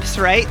pipes,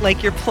 right?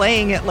 Like you're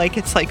playing it like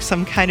it's like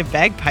some kind of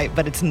bagpipe,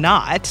 but it's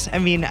not. I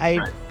mean, I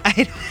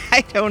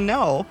don't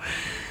know.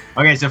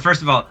 Okay, so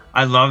first of all,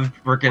 I love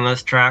working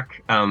this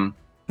track.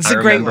 It's a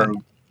great one.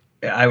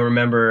 I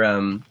remember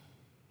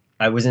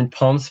I was in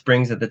Palm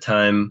Springs at the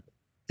time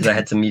because I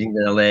had some meetings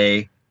in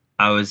LA.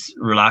 I was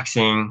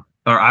relaxing,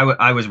 or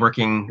I was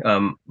working.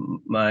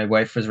 My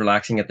wife was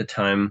relaxing at the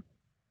time.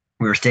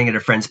 We were staying at a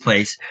friend's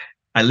place.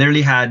 I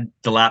literally had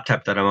the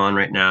laptop that I'm on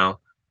right now.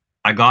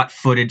 I got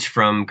footage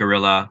from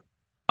Gorilla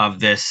of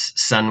this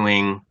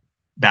Sunwing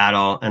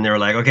battle, and they were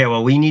like, "Okay,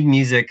 well, we need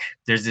music.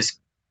 There's this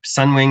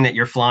Sunwing that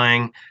you're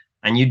flying,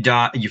 and you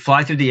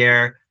fly through the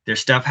air.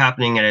 There's stuff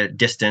happening at a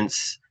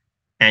distance,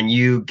 and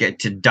you get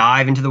to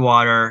dive into the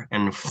water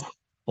and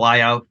fly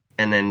out,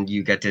 and then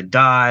you get to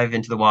dive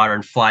into the water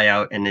and fly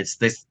out, and it's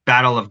this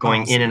battle of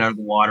going in and out of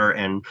the water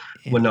and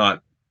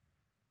whatnot."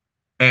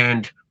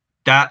 And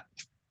that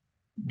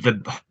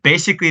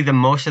basically the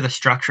most of the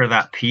structure of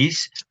that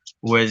piece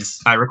was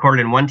I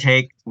recorded in one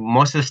take.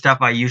 Most of the stuff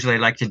I usually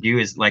like to do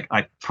is like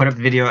I put up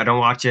the video, I don't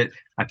watch it,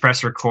 I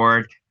press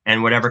record,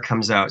 and whatever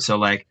comes out. So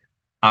like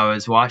I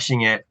was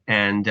watching it,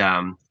 and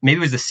maybe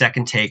it was the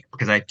second take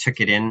because I took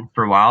it in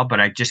for a while, but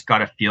I just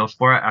got a feel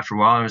for it after a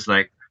while. I was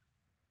like,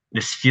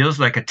 this feels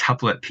like a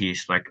tuplet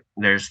piece. Like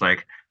there's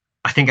like,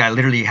 I think I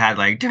literally had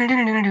like,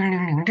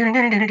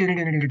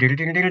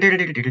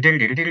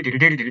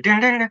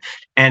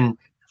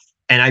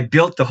 and I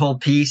built the whole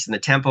piece and the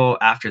tempo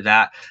after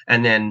that.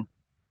 And then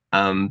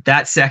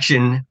that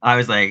section, I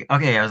was like,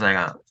 okay,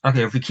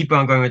 if we keep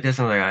on going with this,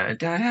 I'm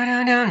like,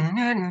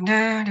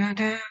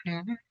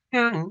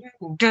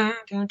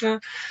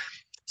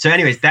 so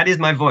anyways, that is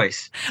my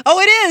voice. Oh,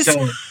 it is.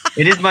 So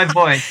it is my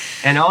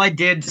voice. And all I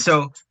did,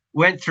 so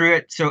went through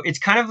it. So it's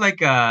kind of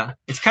like, I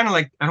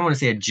don't want to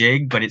say a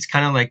jig, but it's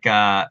kind of like,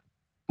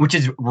 which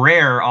is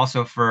rare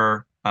also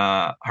for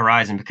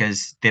Horizon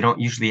because they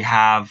don't usually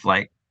have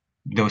like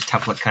those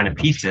tuplet kind of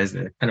pieces.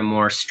 They're kind of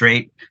more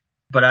straight.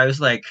 But I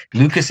was like,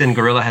 Lucas and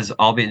Gorilla has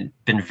all been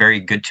very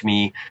good to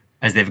me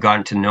as they've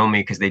gotten to know me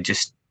because they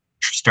just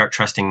start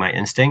trusting my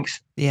instincts.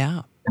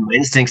 Yeah. And my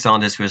instincts on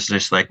this was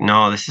just like,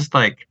 no, this is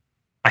like,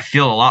 I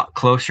feel a lot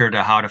closer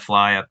to how to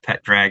fly a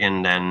pet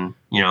dragon than,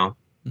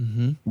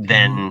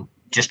 than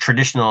just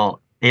traditional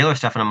Halo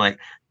stuff. And I'm like,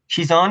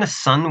 she's on a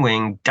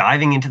Sunwing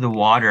diving into the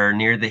water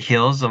near the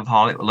hills of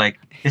Hollywood. Like,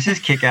 this is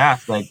kick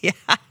ass. Like,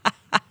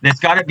 there's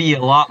got to be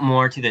a lot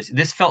more to this.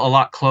 This felt a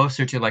lot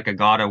closer to like a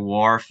God of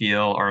War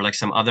feel or like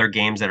some other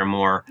games that are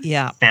more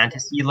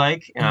fantasy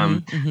like.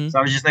 So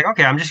I was just like,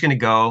 okay, I'm just going to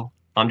go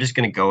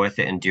with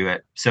it and do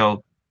it.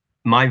 So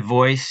my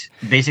voice,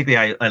 basically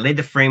I laid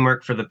the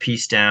framework for the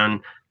piece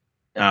down,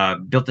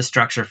 built the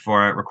structure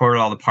for it, recorded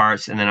all the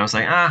parts. And then I was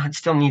like, it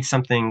still needs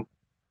something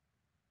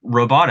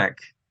robotic,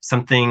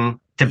 something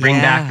to bring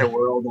back the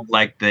world of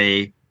like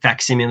the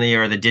facsimile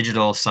or the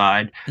digital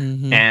side.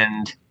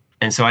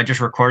 And so I just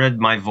recorded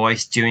my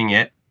voice doing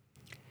it,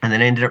 and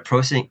then I ended up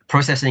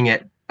processing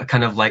it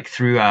kind of like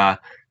through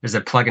there's a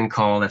plugin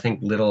called I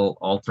think Little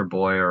Alter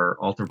Boy or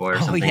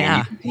something.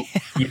 Yeah. And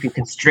you can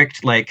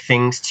constrict like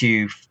things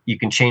you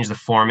can change the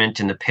formant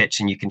and the pitch,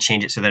 and you can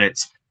change it so that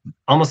it's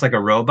almost like a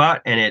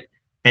robot, and it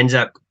ends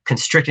up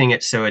constricting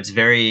it so it's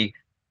very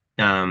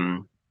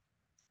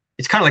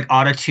it's kind of like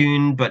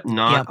auto-tune but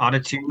not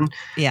auto-tune.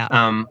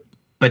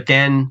 But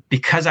then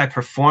because I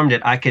performed it,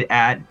 I could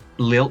add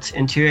lilt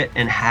into it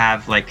and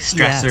have like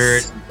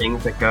stressors and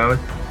things that go.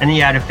 And then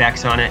you add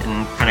effects on it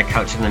and kind of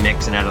couch in the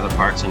mix and add other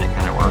parts, and it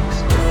kind of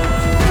works.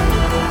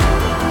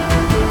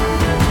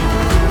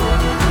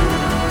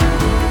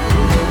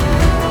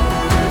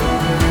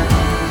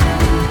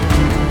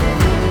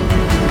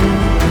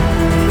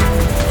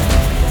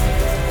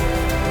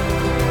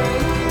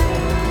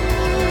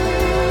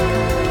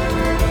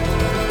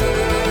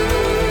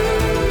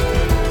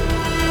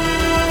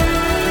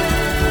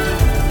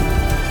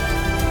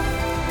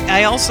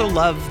 I also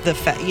love the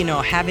fact,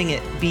 having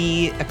it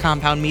be a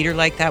compound meter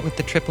like that with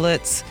the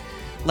triplets.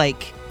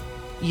 Like,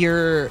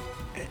 you're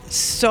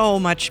so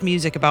much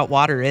music about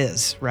water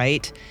is,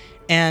 right?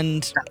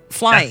 And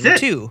flying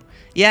too.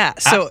 Yeah.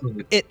 So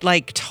absolutely. It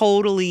like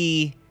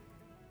totally,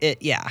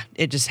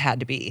 it just had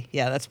to be.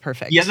 Yeah, that's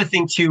perfect. The other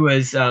thing too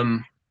was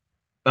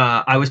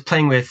I was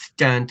playing with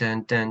dun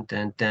dun dun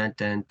dun dun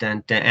dun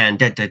dun dun and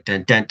dun dun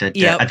dun dun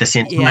dun at the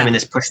same time in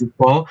this push and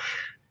pull.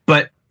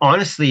 But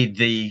honestly,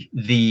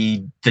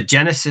 the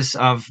genesis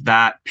of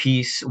that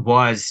piece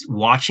was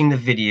watching the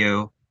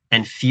video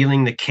and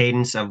feeling the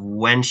cadence of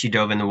when she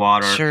dove in the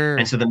water. Sure.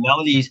 And so the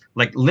melodies,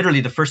 like literally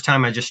the first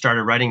time I just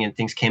started writing and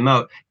things came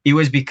out, it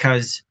was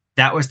because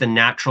that was the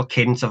natural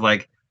cadence of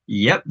like,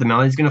 yep, the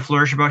melody's going to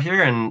flourish about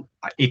here. And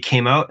it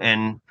came out,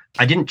 and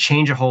I didn't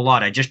change a whole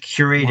lot. I just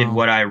curated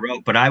what I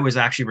wrote, but I was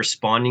actually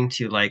responding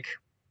to like,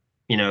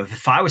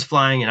 if I was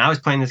flying and I was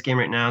playing this game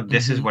right now,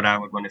 this is what I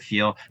would want to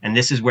feel. And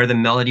this is where the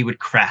melody would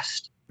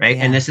crest, right?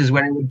 Yeah. And this is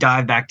when it would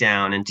dive back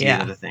down into the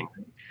other thing.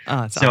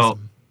 Oh, that's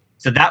awesome.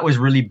 So that was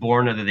really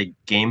born out of the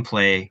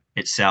gameplay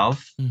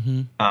itself,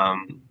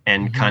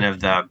 and kind of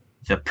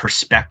the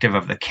perspective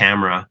of the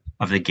camera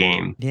of the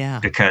game. Yeah.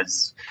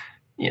 Because,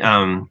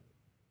 and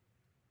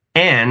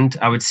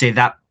I would say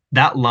that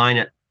line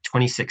at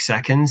 26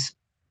 seconds,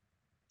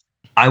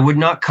 I would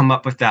not come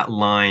up with that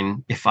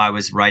line if I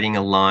was writing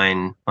a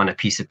line on a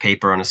piece of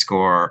paper on a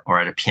score or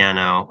at a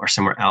piano or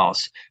somewhere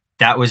else.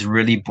 That was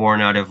really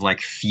born out of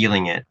like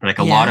feeling it. Like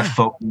a lot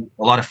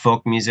of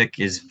folk music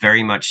is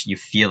very much, you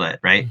feel it,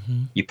 right?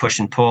 You push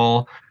and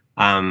pull,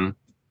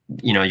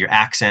 your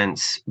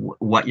accents,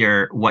 where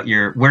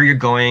you're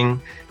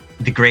going,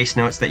 the grace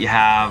notes that you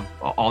have,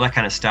 all that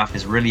kind of stuff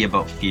is really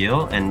about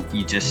feel. And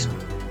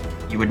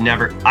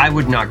I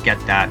would not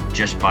get that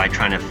just by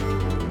trying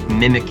to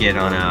mimic it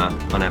on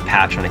a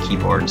patch on a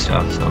keyboard and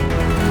stuff. So.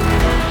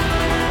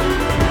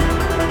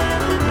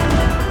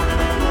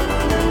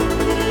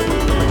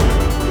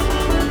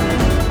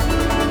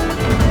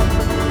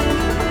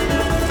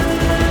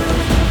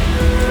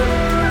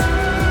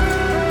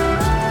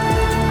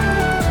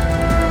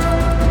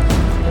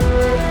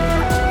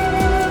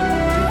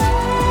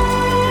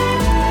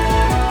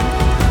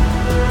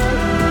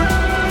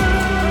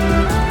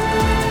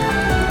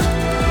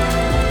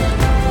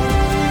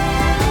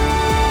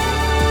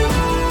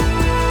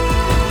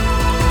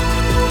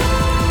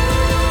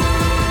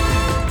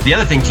 The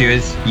other thing too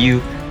is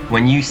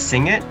when you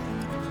sing it,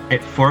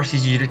 it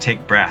forces you to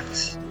take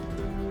breaths.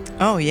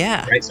 Oh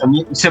yeah. Right.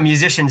 So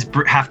musicians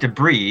have to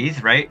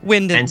breathe, right?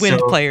 Wind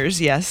players,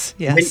 yes.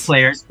 Wind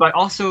players, but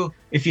also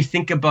if you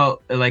think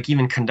about like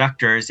even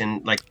conductors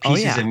and like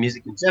pieces of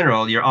music in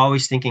general, you're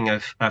always thinking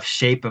of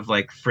shape of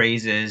like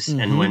phrases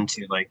and when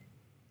to like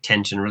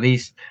tension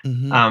release.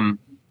 And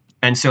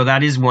so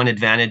that is one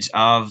advantage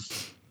of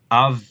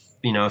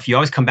if you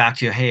always come back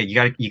to, hey, you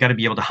got to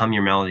be able to hum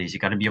your melodies. You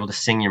got to be able to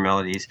sing your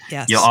melodies.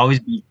 Yes. You'll always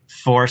be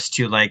forced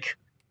to like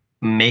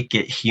make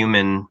it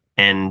human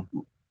and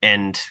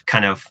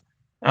kind of,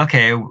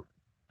 okay,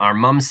 our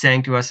mom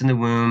sang to us in the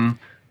womb.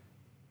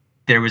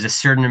 There was a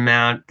certain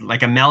amount,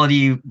 like a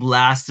melody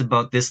lasts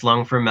about this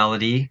long for a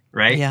melody,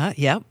 right? Yeah.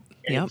 Yep.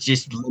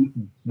 Just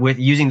with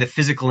using the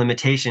physical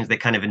limitations, they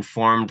kind of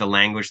informed the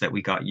language that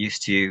we got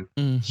used to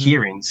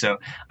hearing. So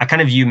I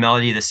kind of view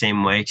melody the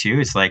same way too.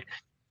 It's like,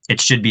 it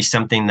should be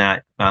something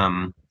that,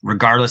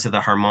 regardless of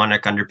the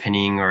harmonic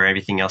underpinning or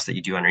everything else that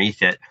you do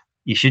underneath it,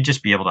 you should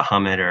just be able to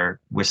hum it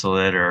or whistle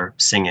it or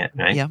sing it,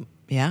 right? Yep.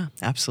 Yeah,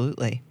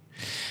 absolutely.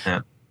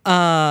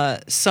 Yeah.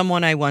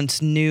 Someone I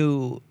once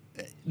knew,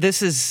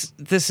 this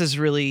is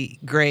really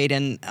great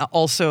and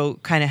also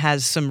kind of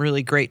has some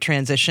really great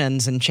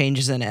transitions and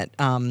changes in it.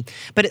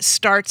 But it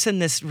starts in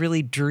this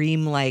really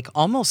dreamlike,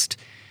 almost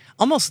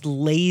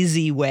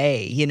lazy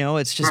way,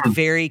 it's just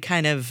very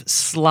kind of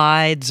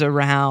slides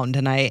around.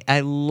 And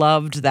I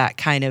loved that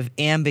kind of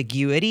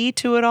ambiguity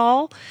to it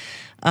all.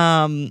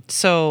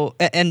 So,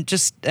 and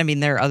just,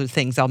 there are other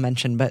things I'll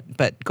mention,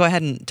 but go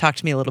ahead and talk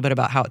to me a little bit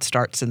about how it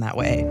starts in that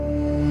way.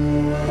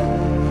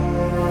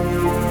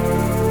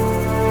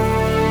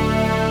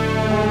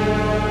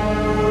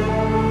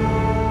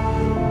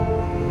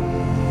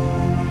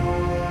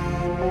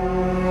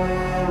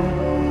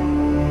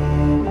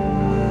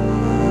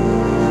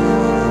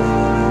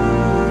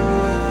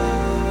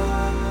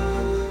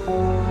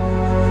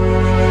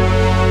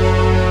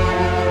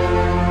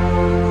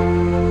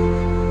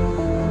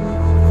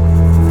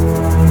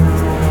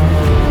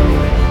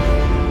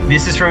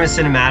 This is from a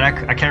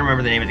cinematic. I can't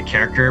remember the name of the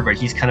character, but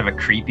he's kind of a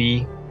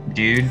creepy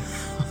dude.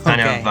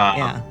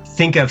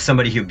 Think of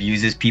somebody who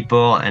abuses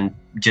people and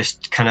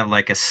just kind of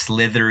like a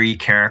slithery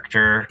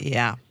character.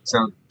 Yeah.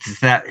 So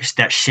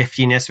that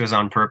shiftiness was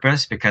on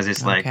purpose because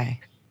it's like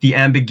the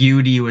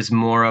ambiguity was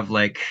more of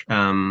like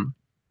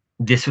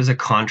this was a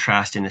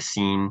contrast in a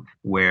scene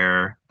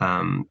where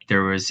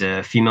there was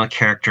a female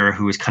character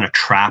who was kind of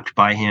trapped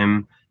by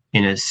him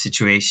in a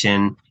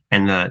situation,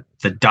 and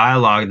the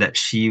dialogue that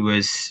she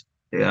was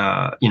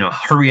her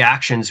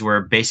reactions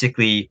were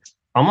basically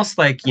almost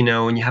like,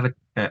 when you have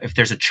if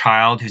there's a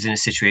child who's in a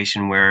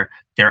situation where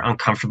they're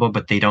uncomfortable,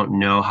 but they don't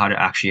know how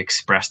to actually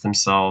express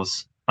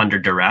themselves under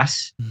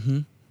duress.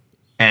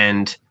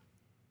 And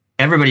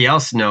everybody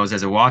else knows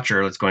as a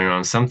watcher what's going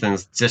on.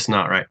 Something's just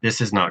not right. This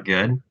is not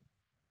good.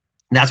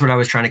 That's what I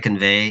was trying to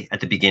convey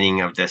at the beginning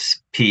of this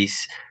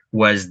piece,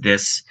 was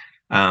this,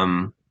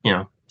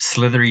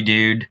 slithery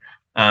dude.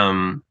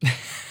 And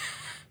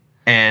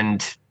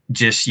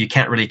just, you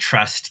can't really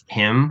trust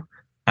him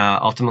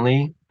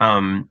ultimately.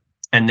 And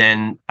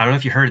then I don't know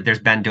if you heard, there's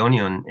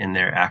bandoneon in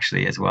there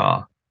actually as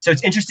well. So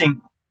it's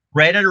interesting.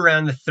 Right at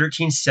around the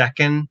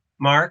 13-second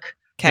mark,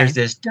 Okay. there's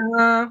this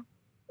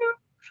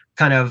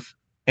kind of,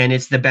 and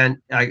it's the band.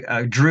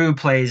 Drew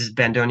plays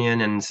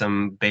bandoneon and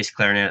some bass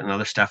clarinet and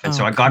other stuff, and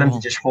so I got him to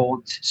just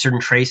hold certain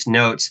trace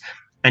notes,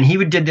 and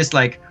he did this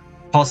like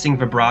pulsing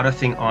vibrato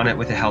thing on it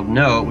with a held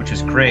note, which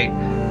was great.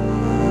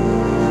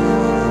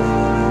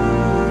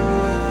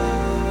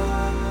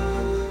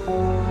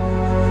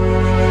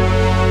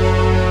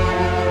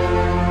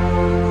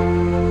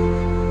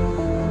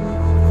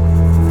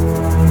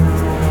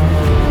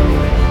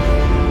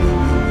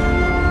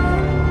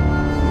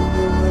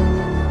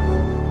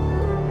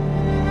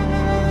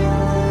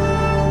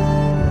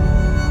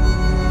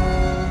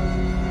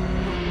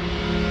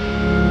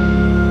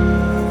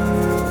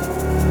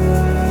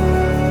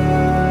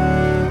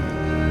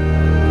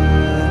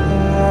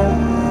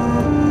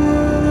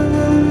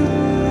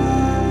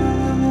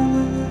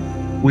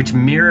 Which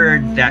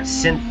mirrored that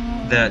synth,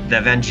 the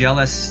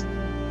Vangelis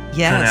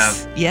kind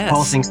of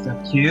pulsing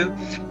stuff too.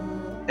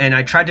 And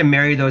I tried to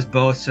marry those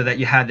both so that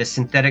you had the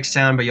synthetic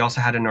sound, but you also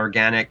had an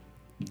organic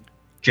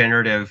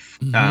generative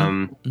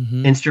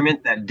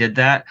instrument that did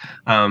that.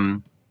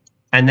 And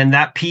then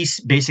that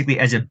piece, basically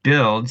as it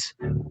builds,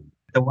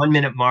 the 1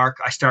 minute mark,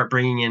 I start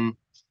bringing in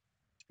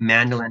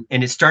mandolin,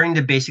 and it's starting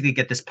to basically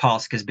get this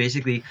pulse, because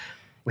basically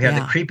we have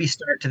the creepy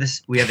start to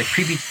this, we have the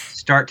creepy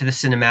start to the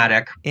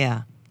cinematic.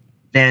 Yeah.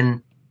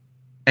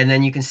 And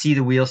then you can see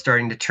the wheel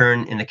starting to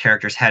turn in the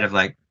character's head of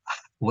like,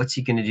 what's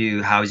he going to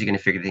do? How is he going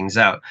to figure things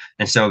out?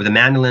 And so the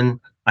mandolin,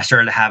 I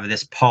started to have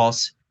this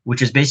pulse,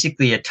 which is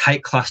basically a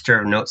tight cluster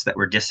of notes that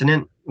were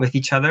dissonant with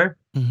each other.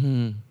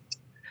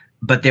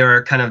 But they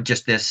were kind of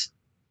just this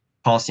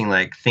pulsing,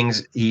 like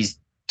things he's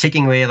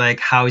ticking away,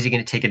 like how is he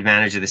going to take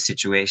advantage of the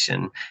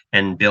situation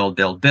and build.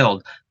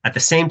 At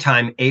the same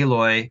time,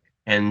 Aloy,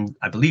 and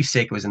I believe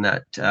Seika was in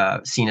that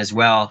scene as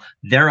well,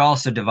 they're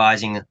also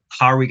devising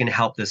how are we going to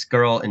help this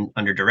girl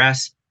under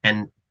duress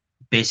and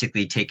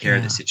basically take care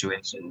of the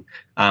situation.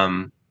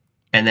 And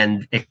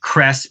then it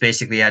crests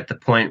basically at the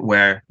point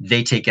where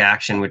they take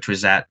action, which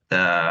was at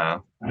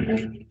the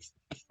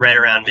right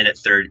around minute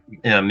 30,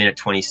 minute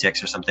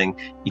 26 or something.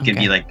 You could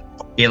be like,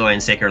 Aloy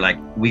and Seika are like,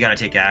 we got to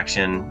take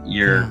action.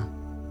 You're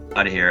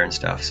out of here and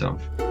stuff. So.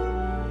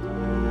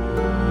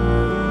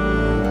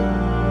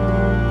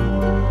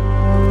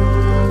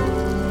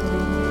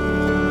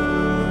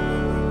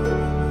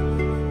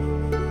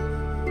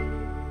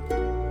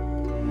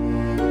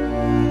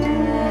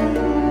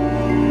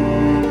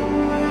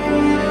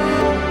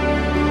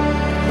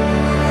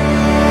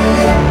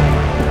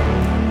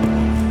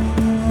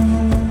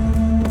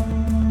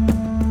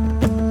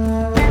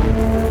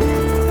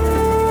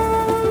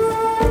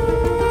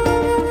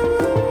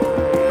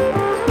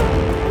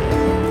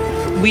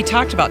 We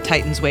talked about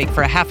Titan's Wake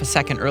for a half a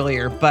second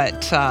earlier,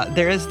 but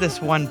there is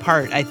this one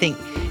part, I think,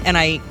 and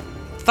I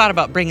thought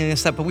about bringing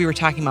this up, but we were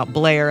talking about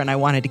Blair, and I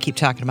wanted to keep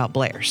talking about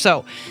Blair.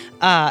 So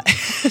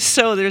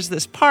so there's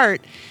this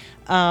part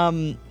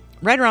right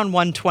around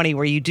 120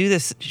 where you do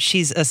this,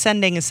 she's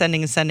ascending,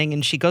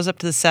 and she goes up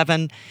to the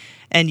 7,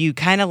 and you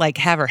kind of like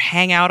have her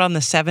hang out on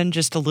the 7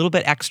 just a little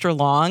bit extra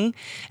long.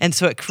 And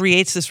so it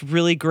creates this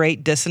really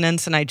great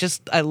dissonance. And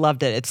I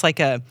loved it. It's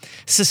like a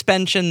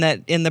suspension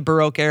that in the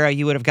Baroque era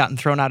you would have gotten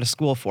thrown out of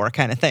school for,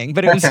 kind of thing.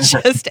 But it was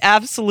just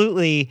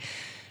absolutely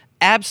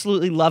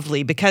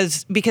lovely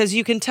because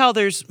you can tell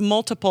there's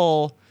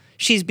multiple,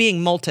 she's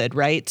being molted,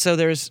 right? So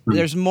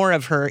there's more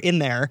of her in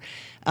there.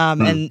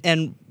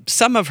 And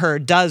some of her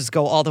does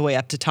go all the way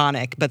up to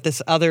tonic, but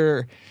this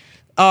other,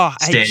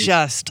 I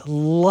just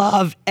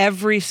love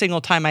every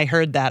single time I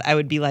heard that. I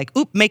would be like,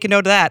 oop, make a note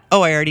of that.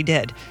 Oh, I already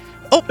did.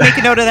 Oh, make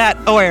a note of that.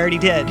 Oh, I already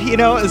did. You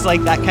know, it was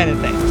like that kind of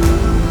thing.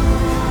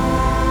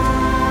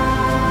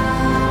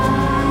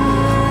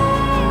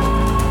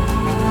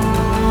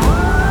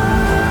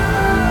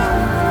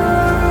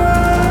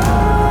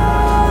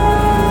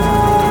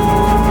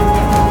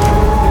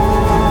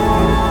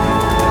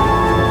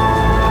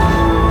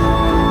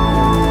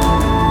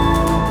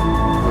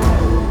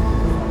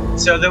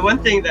 So the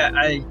one thing that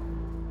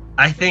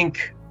I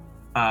think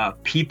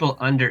people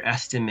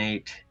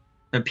underestimate,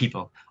 I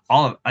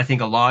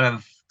think a lot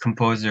of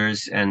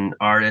composers and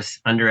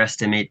artists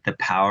underestimate the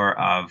power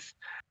of,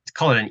 let's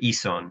call it an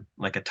eson,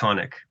 like a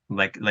tonic,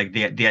 like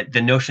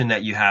the notion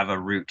that you have a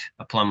root,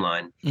 a plumb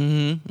line.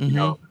 You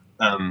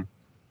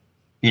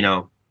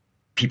know,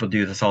 people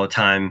do this all the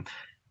time.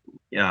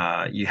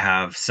 You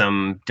have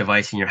some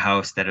device in your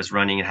house that is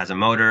running, it has a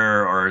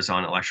motor or is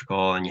on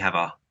electrical, and you have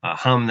a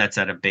hum that's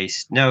at a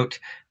bass note,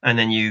 and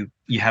then you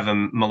have a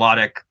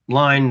melodic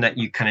line that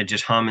you kind of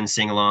just hum and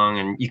sing along,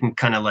 and you can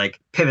kind of like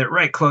pivot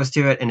right close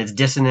to it, and it's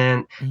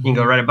dissonant. You can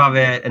go right above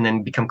it and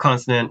then become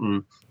consonant.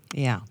 And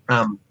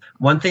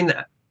one thing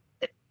that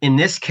in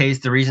this case,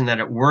 the reason that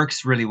it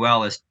works really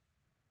well is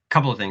a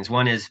couple of things.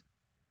 One is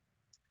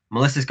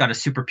Melissa's got a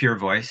super pure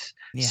voice,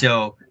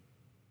 so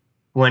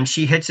when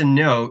she hits a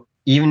note,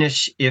 even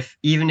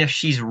if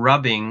she's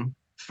rubbing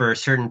for a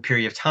certain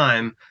period of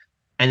time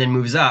and then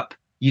moves up,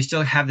 you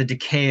still have the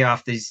decay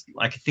off these.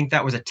 Like I think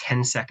that was a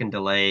 10-second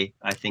delay.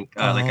 I think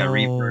like a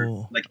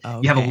reverb. Like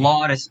you have a Okay.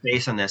 lot of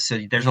space on this, so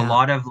there's a Yeah.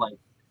 lot of like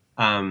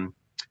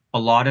a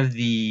lot of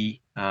the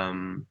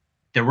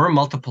there were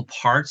multiple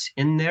parts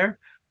in there,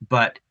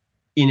 but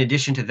in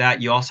addition to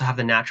that, you also have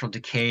the natural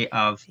decay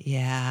of,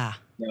 Yeah.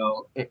 you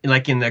know,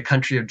 like in the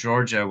country of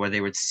Georgia where they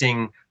would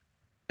sing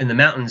in the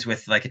mountains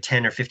with like a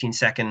 10 or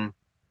 15-second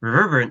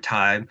reverberant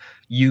time.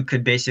 You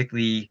could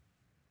basically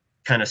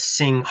kind of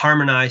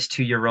harmonize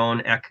to your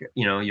own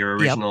your Yep.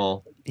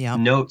 original Yep.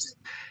 notes.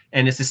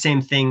 And it's the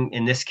same thing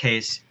in this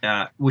case,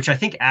 which I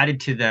think added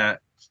to the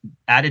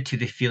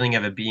feeling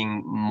of it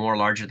being more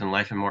larger than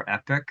life and more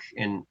epic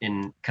in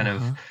kind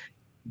of,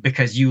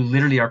 because you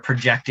literally are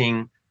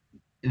projecting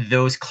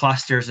those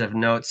clusters of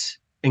notes,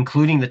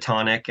 including the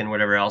tonic and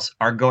whatever else,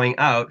 are going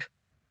out,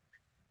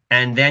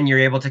 and then you're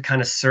able to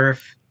kind of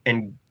surf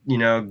and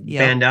Yep.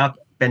 bend up,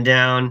 bend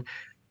down,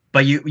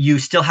 but you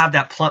still have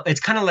that plump. It's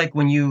kind of like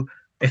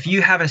if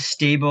you have a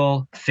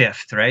stable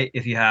fifth, right?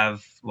 If you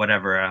have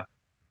whatever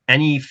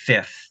any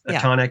fifth, a Yeah.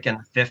 tonic and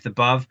a fifth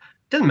above,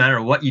 doesn't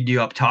matter what you do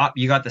up top,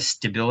 you got the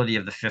stability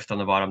of the fifth on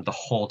the bottom the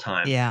whole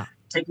time. Yeah.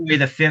 Take away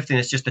the fifth and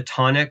it's just the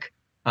tonic.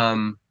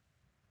 In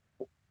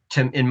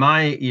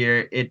my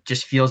ear, it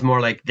just feels more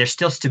like there's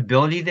still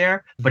stability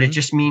there, but it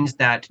just means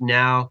that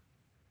now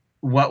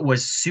what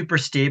was super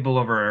stable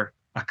over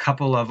a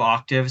couple of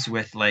octaves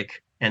with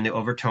and the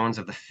overtones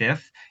of the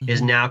fifth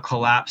is now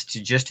collapsed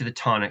to the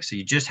tonic. So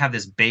you just have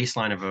this bass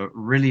line of a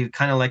really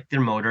kind of like the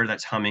motor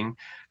that's humming.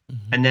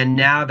 And then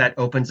now that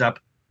opens up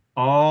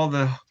all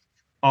the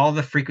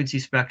frequency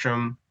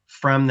spectrum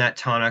from that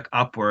tonic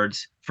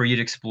upwards for you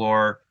to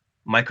explore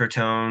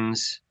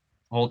microtones,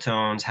 whole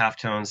tones, half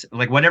tones,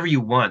 like whatever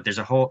you want. There's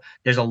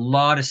a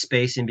lot of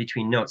space in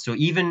between notes. So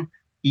even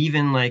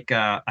like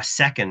a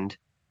second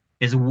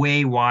is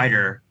way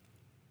wider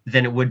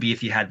than it would be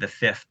if you had the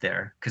fifth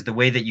there, because the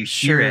way that you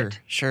hear it,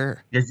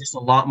 Sure. there's just a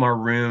lot more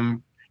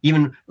room.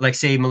 Even like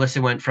say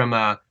Melissa went from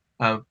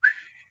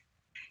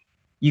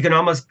you can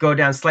almost go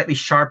down slightly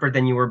sharper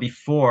than you were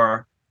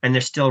before, and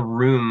there's still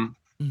room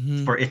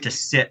for it to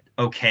sit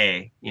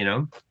okay,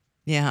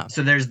 Yeah.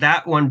 So there's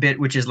that one bit,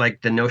 which is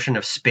like the notion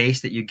of space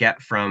that you get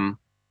from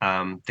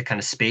the kind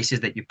of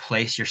spaces that you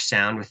place your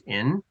sound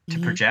within to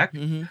project.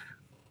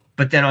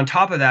 But then on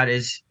top of that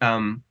is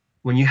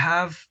when you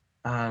have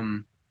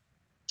I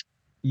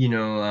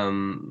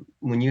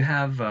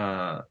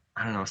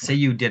don't know, say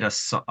you did a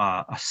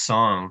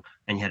song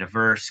and you had a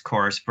verse,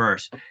 chorus,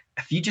 verse.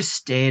 If you just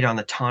stayed on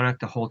the tonic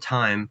the whole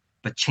time,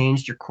 but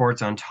changed your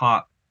chords on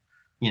top,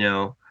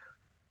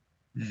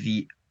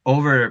 the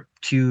over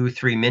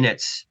 2-3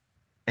 minutes,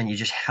 and you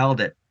just held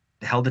the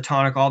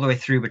tonic all the way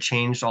through, but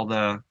changed all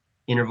the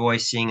inner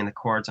voicing and the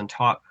chords on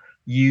top,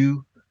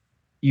 you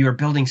are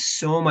building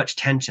so much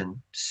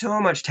tension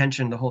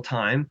the whole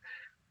time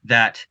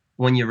that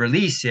when you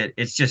release it,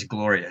 it's just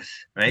glorious,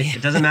 right? Yeah.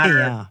 It doesn't matter.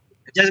 Yeah.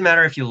 It doesn't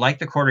matter if you like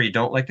the chord or you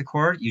don't like the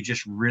chord. You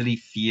just really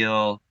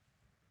feel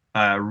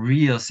a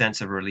real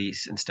sense of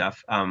release and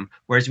stuff.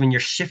 Whereas when you're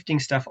shifting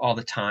stuff all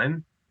the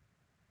time,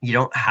 you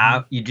don't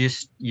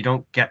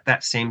get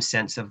that same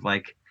sense of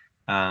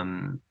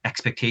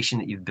expectation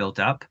that you've built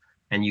up,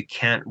 and you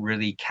can't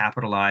really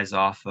capitalize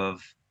off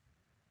of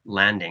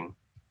landing.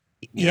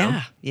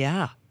 Yeah.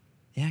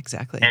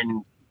 Exactly.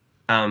 And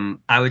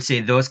I would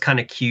say those kind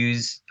of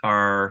cues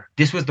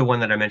this was the one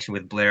that I mentioned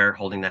with Blair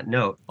holding that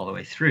note all the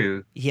way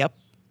through. Yep.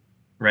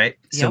 Right.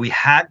 So we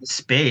had the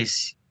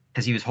space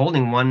because he was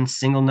holding one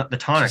single note, the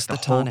tonic, Just the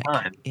the whole tonic.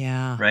 time.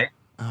 Yeah. Right.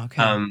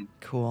 Okay.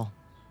 Cool.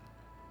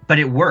 But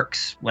it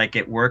works. Like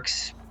it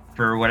works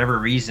for whatever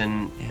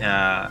reason,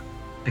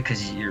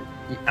 because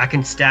I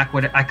can stack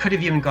I could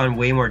have even gone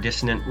way more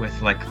dissonant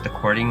with like the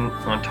chording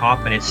on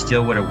top, and it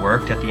still would have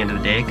worked at the end of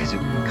the day because it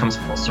comes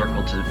full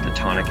circle to the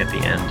tonic at the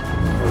end.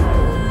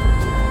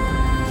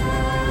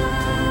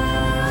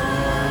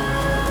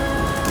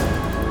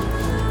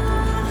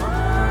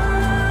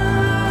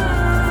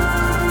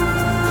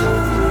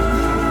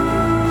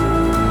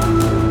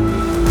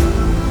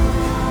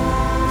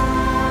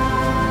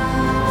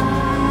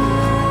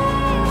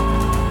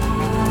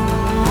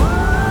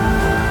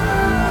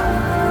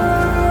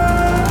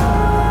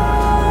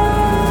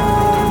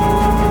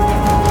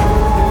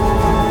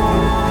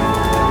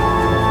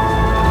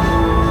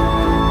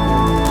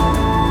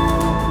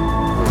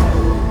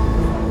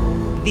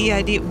 The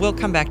idea, we'll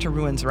come back to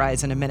Ruins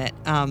Rise in a minute,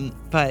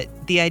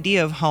 but the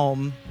idea of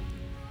home,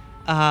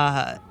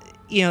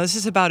 this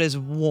is about as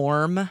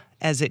warm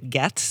as it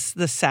gets,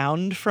 the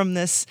sound from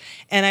this.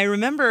 And I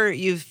remember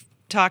you've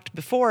talked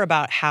before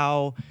about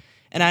how,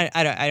 and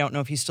I don't know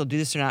if you still do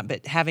this or not,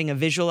 but having a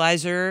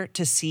visualizer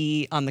to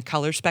see on the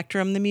color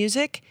spectrum the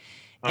music.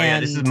 Oh yeah,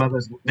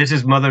 this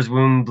is mother's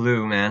womb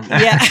blue, man.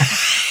 Yeah.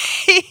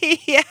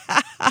 Yeah.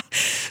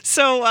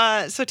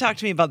 So talk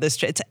to me about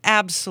this. It's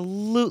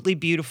absolutely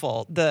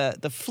beautiful.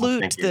 The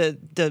flute,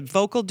 the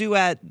vocal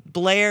duet,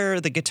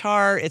 Blair, the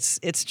guitar. It's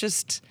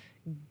just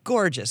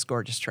gorgeous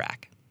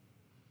track.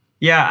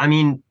 Yeah, I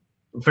mean,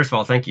 first of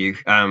all, thank you.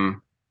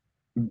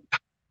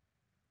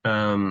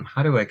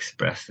 how do I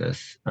express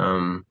this?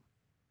 I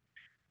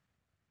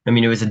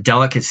mean, it was a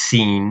delicate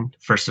scene,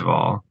 first of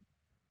all.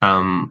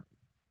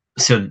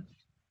 So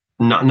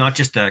not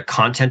just the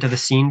content of the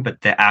scene,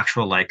 but the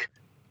actual, like,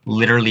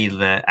 literally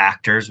the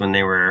actors, when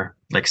they were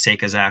like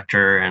Seika's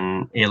actor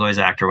and Aloy's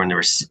actor, when it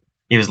was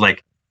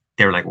like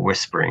they were like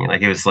whispering,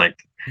 like it was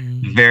like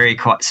very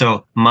quiet.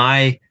 So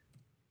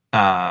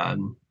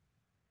um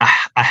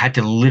I had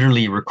to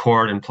literally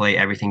record and play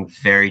everything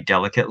very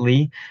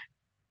delicately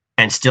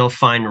and still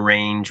find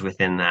range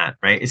within that,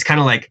 right? It's kind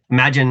of like,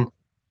 imagine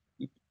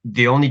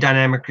the only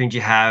dynamic range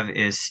you have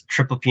is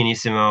triple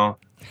pianissimo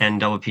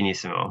and double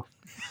pianissimo.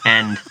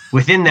 And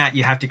within that,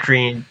 you have to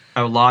create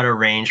a lot of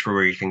range for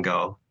where you can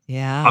go.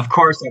 Yeah. Of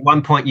course, at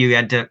one point you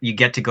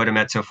get to go to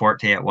mezzo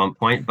forte at one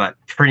point, but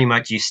pretty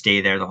much you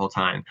stay there the whole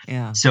time.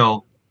 Yeah.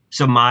 So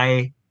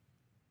my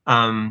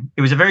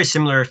it was a very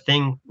similar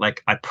thing.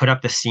 Like, I put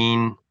up the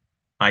scene,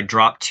 I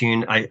drop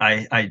tune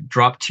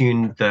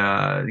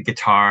the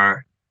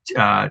guitar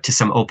to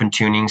some open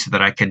tuning so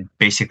that I could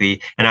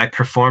basically, and I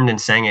performed and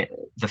sang it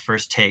the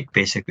first take,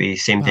 basically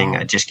same thing.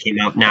 It just came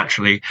out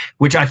naturally,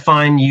 which I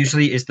find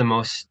usually is the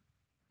most,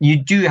 I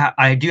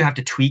do have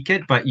to tweak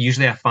it, but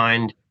usually I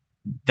find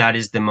that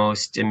is the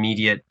most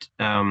immediate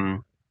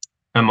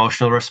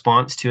emotional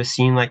response to a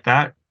scene like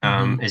that,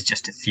 is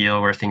just to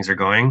feel where things are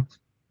going.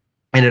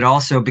 And it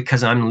also,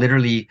 because I'm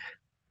literally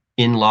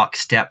in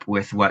lockstep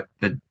with what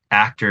the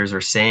actors are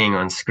saying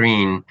on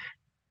screen,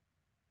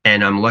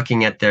 and I'm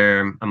looking at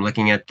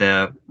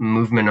the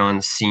movement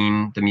on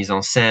scene, the mise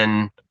en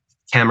scène,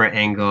 camera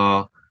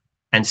angle,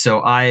 and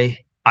so I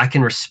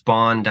can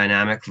respond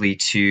dynamically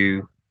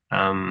to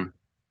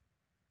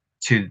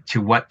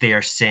what they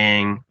are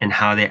saying and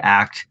how they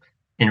act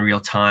in real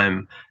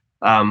time,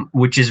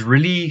 which is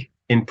really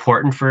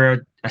important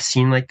for a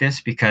scene like this,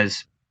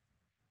 because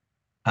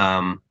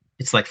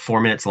it's like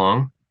 4 minutes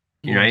long.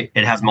 Right?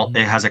 It has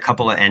a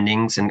couple of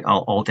endings and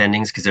alt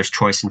endings, because there's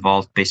choice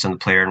involved based on the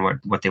player and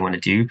what they want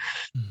to do.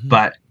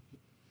 But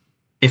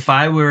if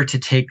I were to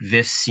take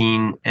this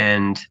scene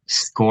and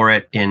score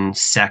it in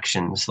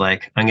sections,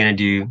 like, I'm going to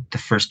do the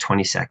first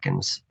 20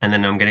 seconds, and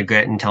then I'm going to go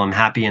until I'm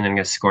happy, and then I'm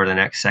going to score the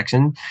next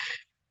section.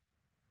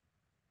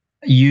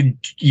 You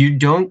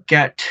don't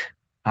get,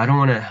 I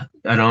don't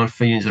know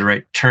if I use the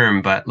right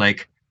term, but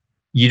like,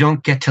 you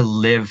don't get to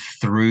live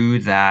through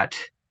that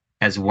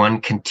as one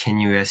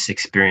continuous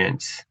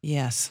experience.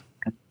 Yes.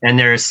 And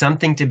there is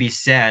something to be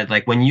said,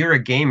 like, when you're a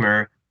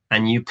gamer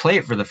and you play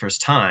it for the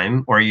first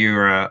time, or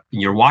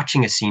you're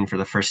watching a scene for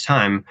the first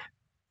time,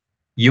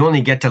 you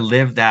only get to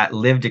live that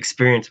lived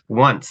experience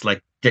once,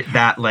 like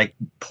that like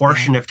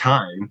portion of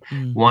time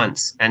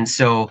once. And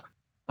so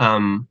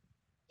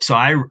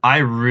I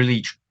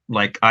really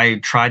I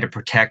try to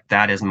protect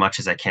that as much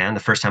as I can the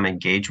first time I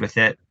engage with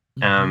it.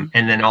 And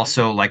then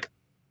also, like,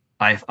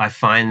 I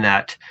find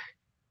that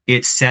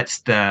it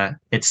sets the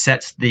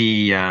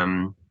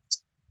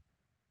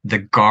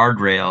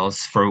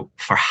guardrails for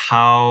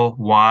how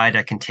wide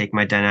I can take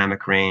my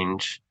dynamic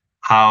range.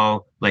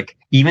 How, like,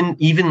 even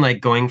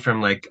like going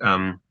from like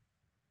da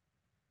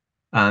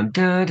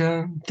da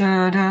da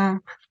da da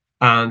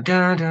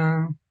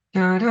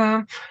da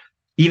da,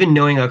 even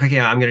knowing, like, okay,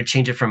 I'm going to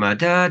change it from a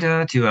da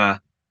da to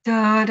a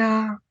da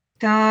da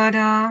da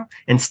da.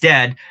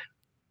 Instead,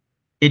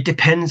 it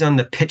depends on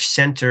the pitch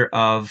center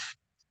of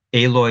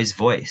Aloy's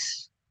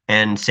voice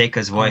and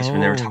Seika's voice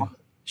when they were talking.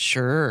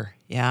 Sure.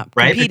 Yeah.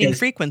 Right? Competing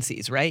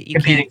frequencies, right?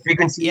 Competing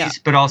frequencies,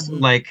 but also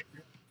like,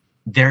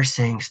 they're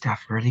saying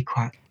stuff really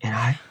quiet,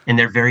 and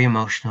they're very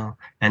emotional,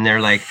 and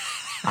they're like,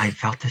 I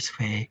felt this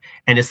way.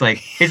 And it's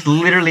like, it's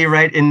literally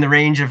right in the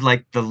range of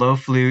like the low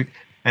flute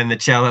and the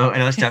cello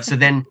and other stuff.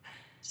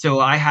 So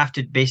I have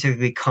to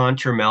basically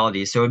contour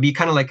melodies. So it'd be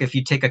kind of like if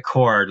you take a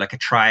chord, like a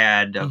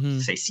triad of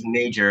say C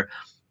major,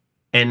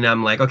 and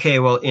I'm like, okay,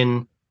 well,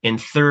 in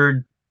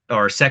third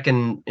or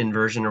second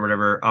inversion or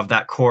whatever of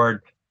that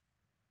chord,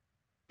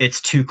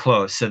 it's too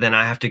close. So then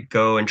I have to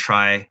go and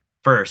try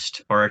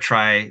first, or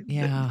try,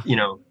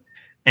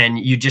 and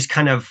you just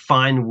kind of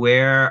find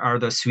where are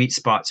those sweet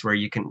spots where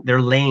there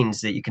are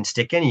lanes that you can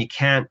stick in. You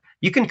can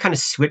kind of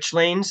switch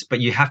lanes, but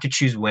you have to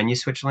choose when you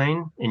switch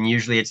lane. And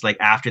usually it's like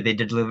after they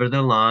deliver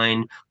the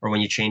line, or when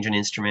you change an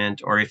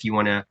instrument, or if you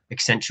want to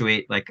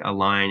accentuate like a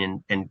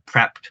line and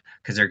prep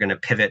because they're going to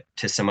pivot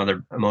to some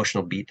other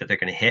emotional beat that they're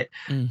going to hit.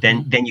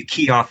 Then you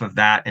key off of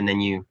that, and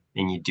then you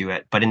do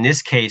it. But in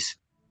this case,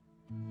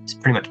 it's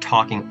pretty much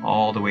talking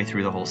all the way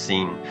through the whole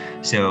scene.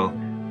 So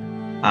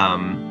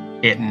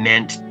it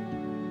meant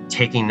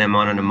taking them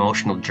on an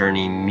emotional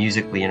journey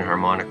musically and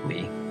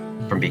harmonically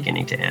from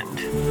beginning to end.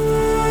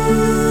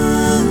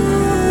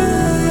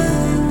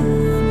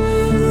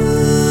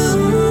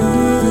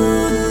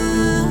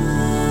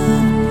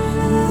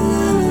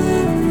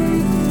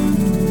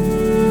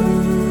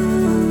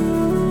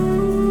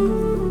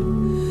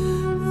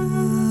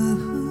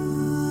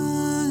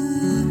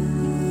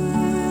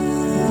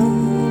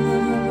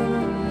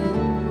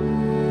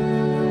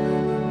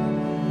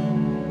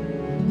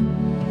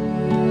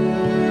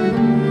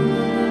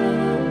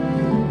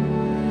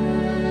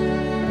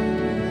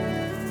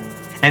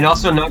 And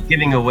also not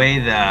giving away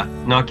the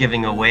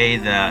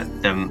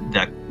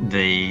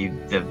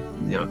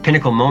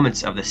pinnacle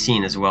moments of the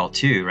scene as well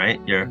too, right?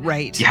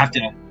 Right.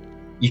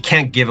 You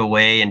can't give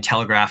away and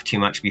telegraph too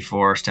much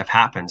before stuff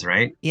happens,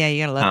 right? Yeah,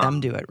 you gotta let them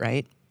do it,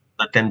 right?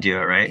 Let them do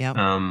it, right? Yep.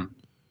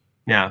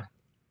 Yeah.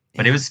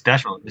 But it was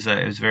special.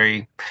 It was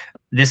very.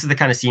 This is the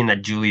kind of scene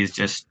that Julie is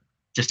just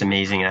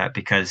amazing at,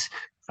 because,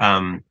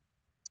 and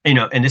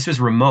this was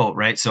remote,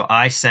 right? So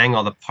I sang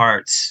all the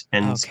parts,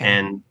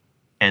 and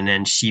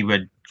then she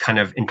would kind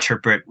of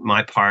interpret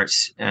my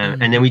parts,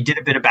 and then we did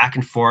a bit of back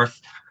and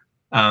forth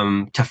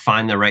to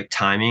find the right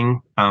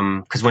timing.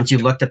 Because once you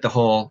looked at the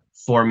whole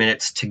 4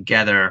 minutes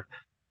together,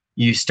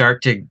 you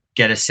start to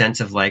get a sense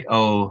of like,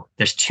 oh,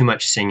 there's too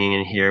much singing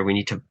in here. We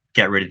need to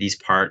get rid of these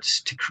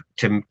parts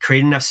to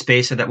create enough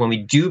space so that when we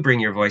do bring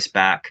your voice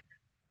back,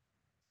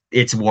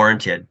 it's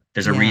warranted.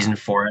 There's a reason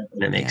for it,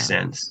 and it makes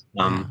sense.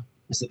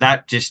 So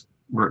that just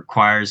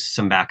requires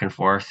some back and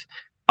forth.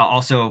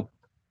 Also,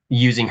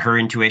 using her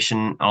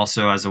intuition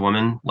also as a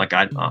woman. Like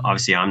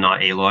obviously I'm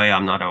not Aloy,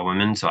 I'm not a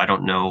woman, so I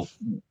don't know.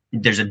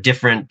 There's a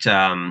different,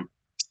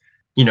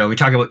 we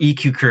talk about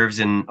EQ curves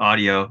in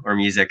audio or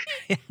music.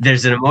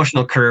 There's an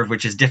emotional curve,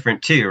 which is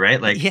different too,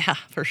 right? Like, yeah,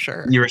 for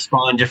sure. You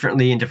respond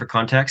differently in different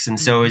contexts. And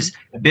so is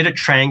a bit of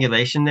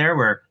triangulation there,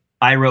 where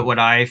I wrote what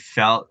I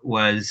felt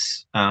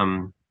was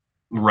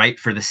right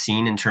for the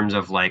scene in terms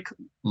of like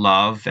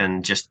love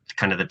and just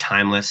kind of the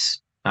timeless,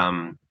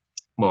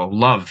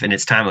 love and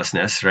its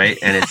timelessness, right?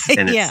 And it's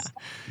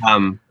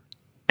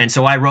and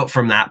so I wrote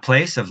from that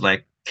place of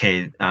like,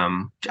 okay,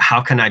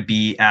 how can I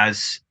be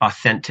as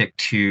authentic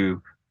to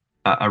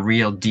a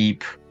real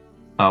deep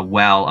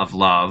well of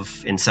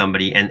love in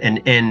somebody,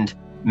 and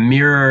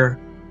mirror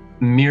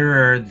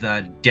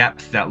the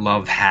depth that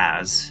love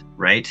has,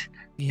 right?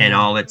 And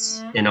all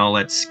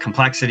its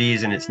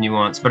complexities and its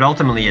nuance. But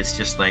ultimately, it's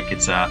just like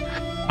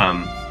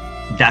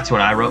that's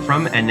what I wrote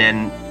from, and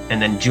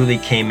then Julie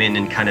came in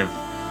and kind of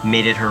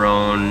made it her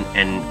own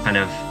and kind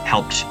of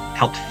helped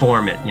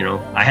form it.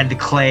 I had the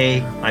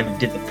clay, I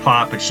did the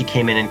pot, but she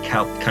came in and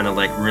helped kind of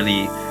like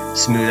really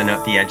smoothing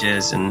out the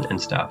edges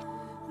and stuff.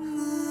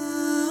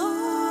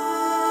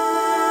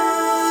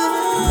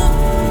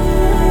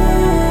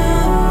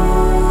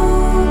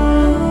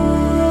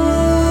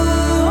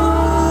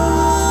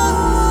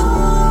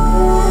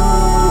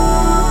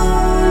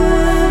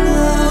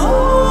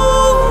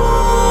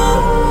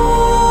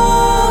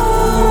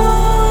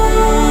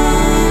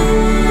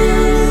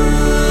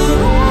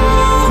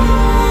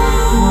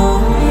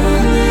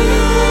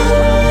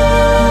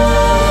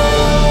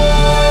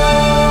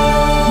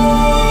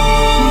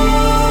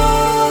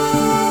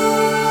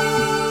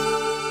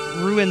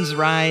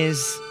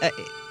 Rise.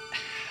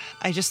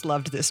 I just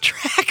loved this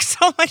track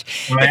so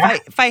much. Oh, yeah?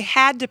 If I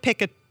had to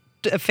pick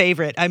a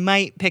favorite, I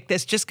might pick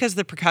this just because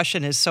the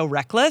percussion is so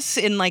reckless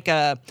in like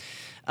a,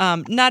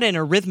 not in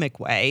a rhythmic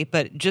way,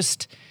 but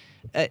just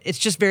it's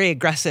just very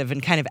aggressive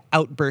and kind of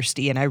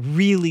outbursty, and I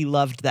really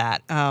loved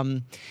that.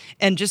 And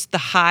just the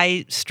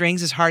high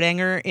strings is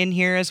Hardanger in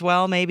here as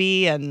well,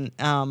 maybe, and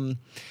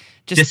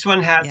this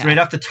one has right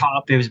off the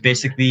top. It was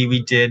basically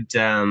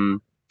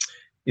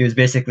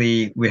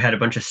we had a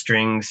bunch of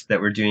strings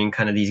that were doing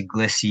kind of these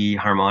glissy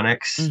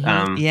harmonics.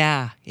 And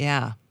the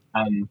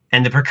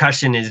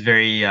percussion is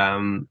very,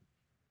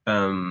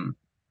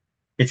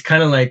 it's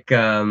kind of like,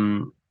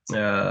 it's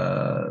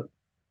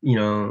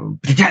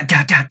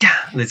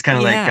kind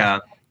of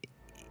like,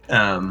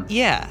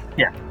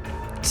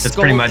 That's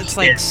pretty much it's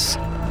like,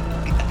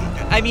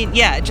 I mean,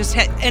 it just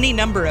had any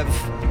number of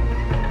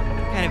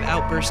kind of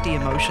outbursty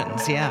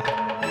emotions.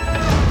 Yeah.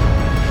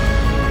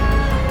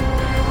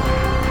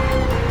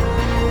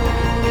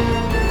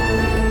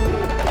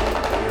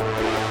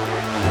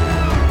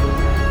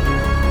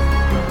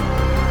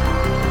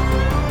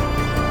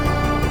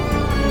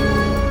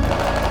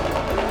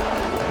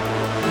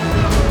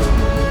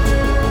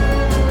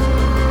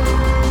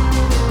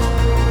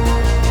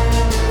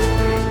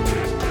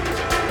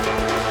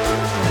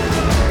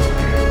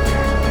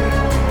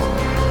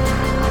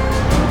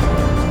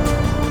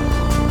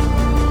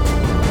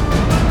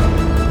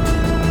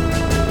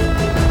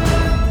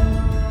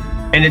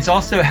 And it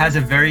also has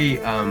a very,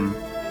 it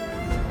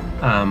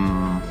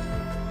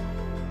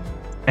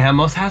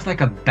almost has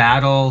like a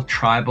battle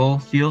tribal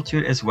feel to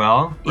it as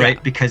well,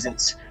 right? Because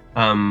it's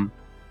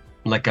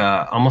like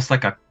almost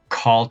like a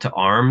call to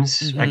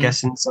arms, I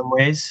guess, in some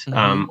ways,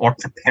 or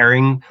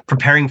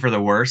preparing for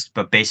the worst,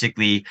 but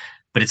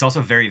it's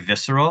also very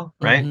visceral,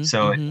 right?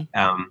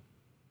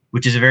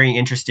 Which is a very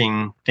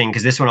interesting thing,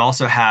 because this one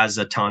also has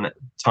a tonic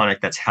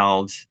that's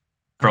held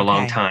for a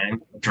long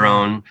time,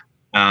 drone.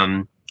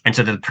 And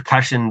so the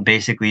percussion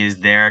basically is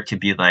there to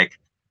be like,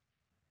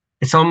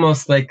 it's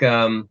almost like,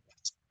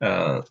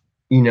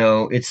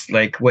 it's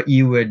like what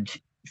you would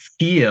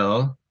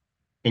feel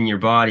in your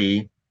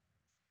body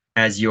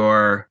as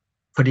you're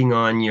putting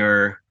on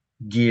your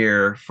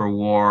gear for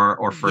war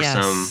or for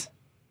some,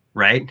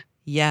 right?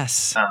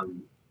 Yes.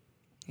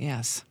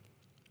 Yes.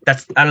 I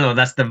don't know,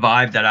 that's the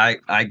vibe that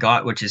I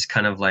got, which is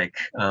kind of like,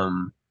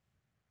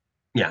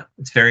 yeah,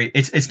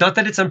 it's not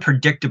that it's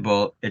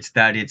unpredictable, it's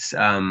that it's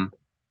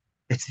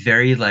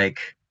very like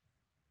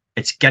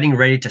it's getting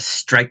ready to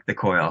strike the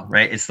coil,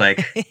 right? It's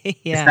like it's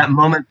Yeah. that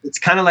moment. It's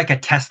kind of like a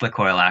Tesla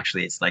coil,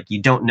 actually. It's like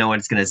you don't know when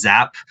it's going to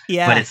zap, but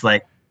Yeah. it's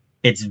like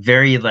it's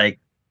very like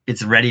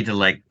it's ready to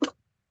like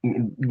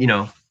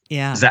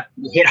Yeah.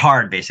 hit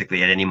hard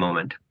basically at any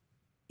moment.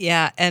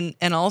 Yeah, and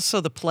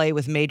also the play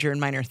with major and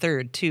minor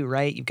third too,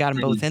 right? You've got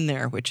them both Mhm. in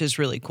there, which is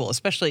really cool,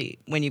 especially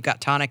when you've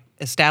got tonic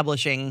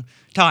establishing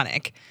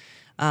tonic.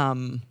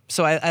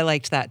 So I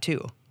liked that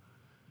too.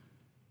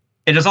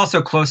 It is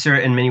also closer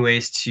in many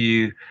ways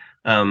to,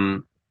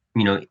 um,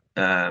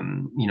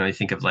 I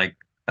think of like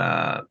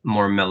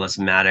more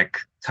melismatic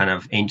kind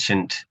of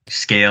ancient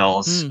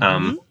scales,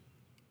 Hmm.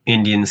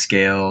 Indian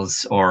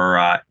scales or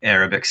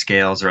Arabic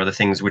scales or other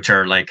things, which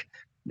are like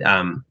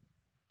um,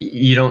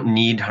 you don't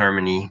need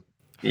harmony.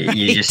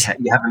 You just Right.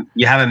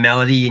 you have a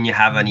melody and you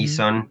have an Hmm.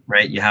 eson,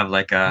 right? You have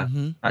like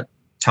Hmm. a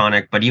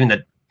tonic, but even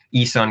the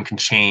eson can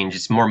change.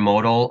 It's more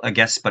modal, I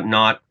guess, but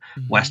not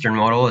Hmm. Western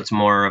modal. It's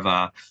more of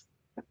a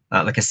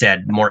like I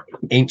said, more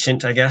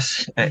ancient, I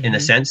guess, in a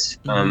Hmm. sense.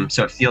 Hmm.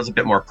 So it feels a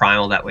bit more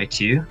primal that way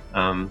too,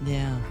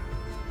 Yeah.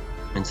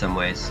 in some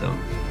ways. So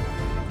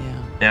Yeah.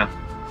 yeah,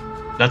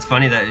 that's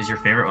funny. That is your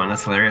favorite one.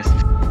 That's hilarious.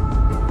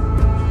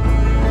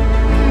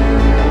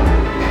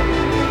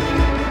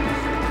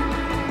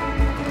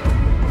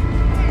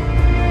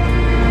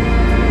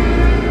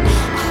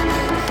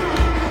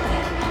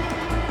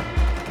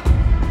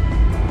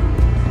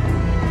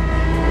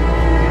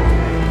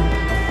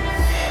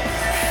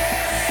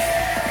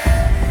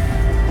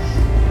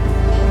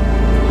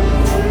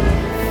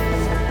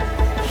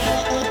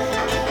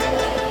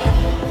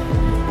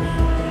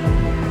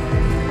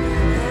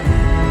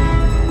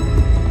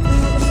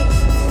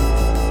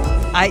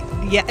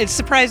 Yeah, it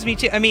surprised me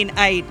too. I mean,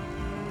 I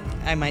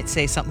might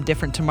say something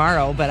different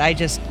tomorrow, but I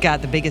just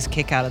got the biggest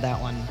kick out of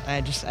that one.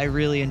 I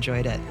really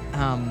enjoyed it.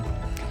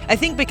 I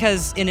think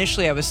because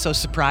initially I was so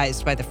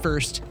surprised by the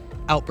first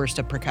outburst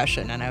of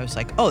percussion, and I was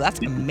like, "Oh, that's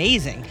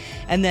amazing!"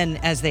 And then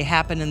as they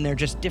happen, and they're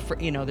just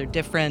different, they're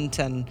different,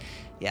 and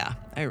yeah,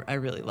 I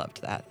really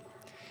loved that.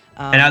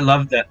 And I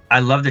love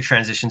the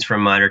transitions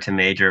from minor to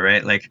major,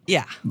 right? Like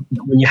Yeah,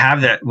 when you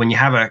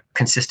have a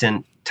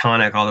consistent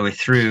tonic all the way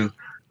through,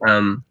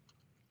 um,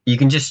 you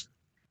can just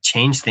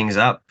change things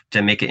up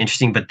to make it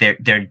interesting, but they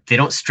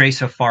don't stray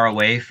so far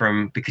away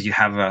from because you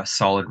have a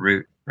solid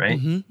root, right?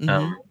 mm-hmm,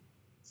 mm-hmm.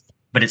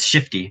 But it's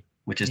shifty,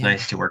 which is Yeah.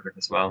 nice to work with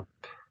as well.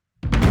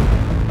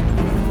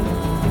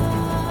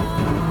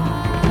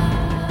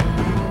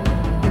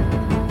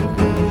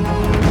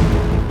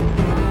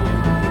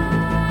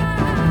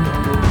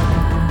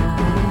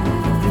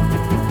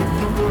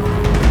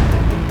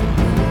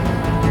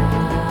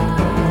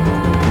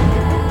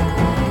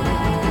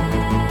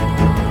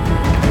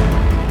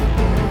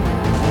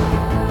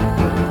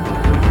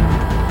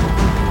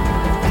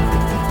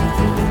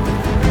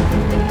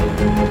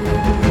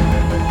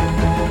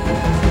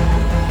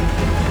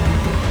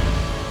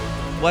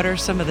 What are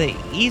some of the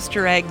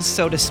Easter eggs,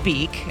 so to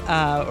speak,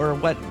 or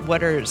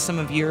what are some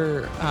of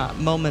your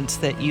moments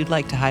that you'd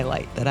like to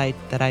highlight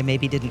that I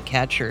maybe didn't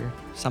catch or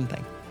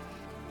something?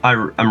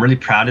 I'm really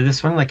proud of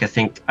this one. Like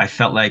I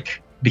felt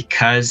like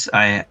because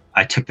I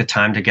took the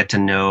time to get to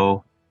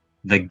know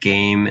the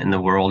game and the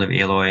world of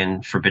Aloy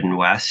and Forbidden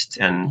West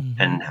Hmm.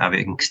 and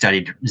having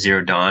studied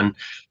Zero Dawn,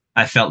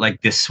 I felt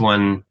like this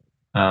one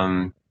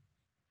um,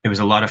 it was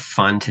a lot of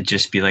fun to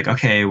just be like,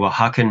 okay, well,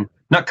 how can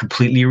not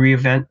completely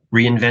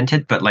reinvent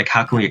it, but like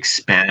how can we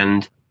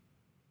expand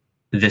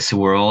this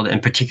world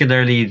and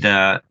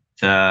the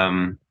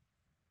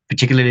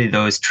particularly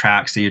those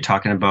tracks that you're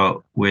talking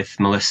about with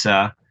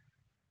Melissa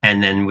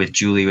and then with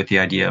Julie with the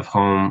idea of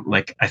home.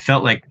 Like I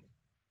felt like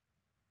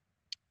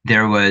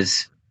there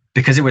was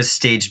because it was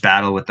staged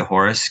battle with the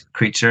Horus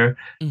creature,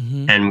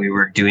 Hmm. and we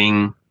were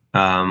doing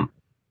um,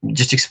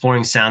 just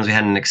exploring sounds we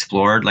hadn't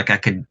explored. Like I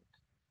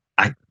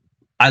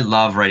I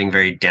love writing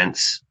very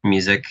dense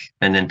music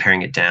and then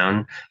paring it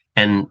down.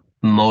 And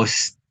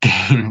most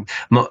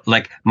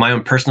like my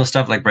own personal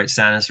stuff, like Bright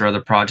Sanus or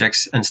other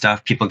projects and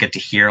stuff, people get to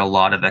hear a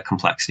lot of the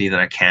complexity that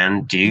I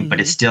can do, but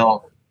Hmm. it's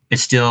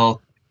still,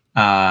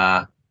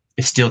 uh,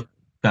 it's still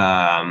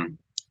um,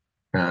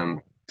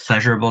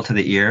 pleasurable to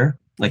the ear.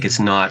 Like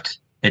Yeah.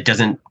 it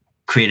doesn't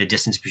create a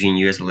distance between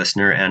you as a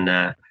listener and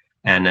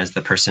as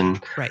the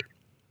person Right.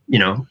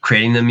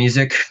 creating the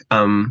music.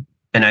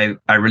 And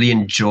I really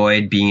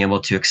enjoyed being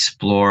able to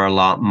explore a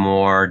lot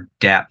more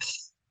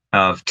depth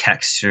of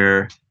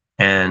texture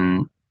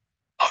and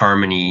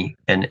harmony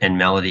and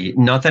melody.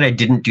 Not that I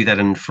didn't do that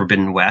in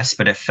Forbidden West,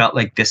 but it felt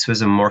like this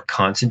was a more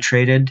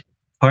concentrated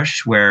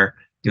push where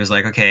it was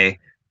like, okay,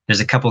 there's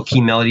a couple of key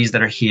melodies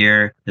that are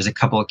here. There's a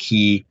couple of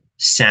key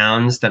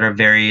sounds that are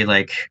very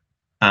like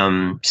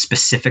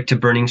specific to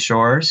Burning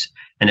Shores.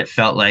 And it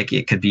felt like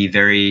it could be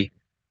very,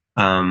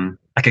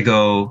 I could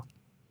go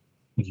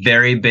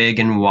very big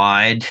and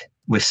wide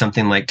with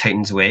something like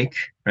Titan's Wake,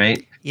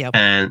 right? Yep.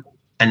 And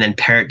then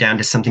pare it down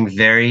to something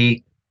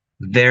very,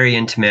 very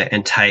intimate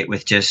and tight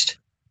with just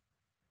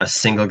a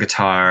single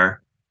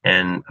guitar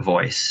and a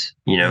voice,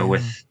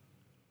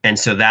 and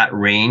so that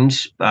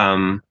range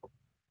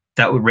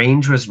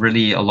was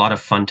really a lot of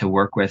fun to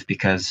work with,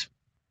 because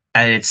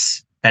at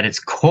its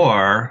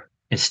core,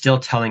 it's still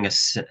telling a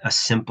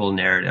simple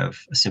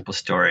narrative, a simple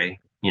story.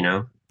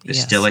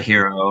 There's still a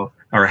hero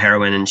or a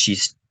heroine, and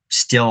she's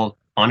still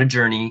on a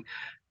journey,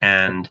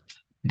 and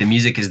the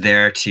music is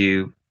there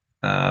to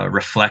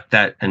reflect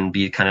that and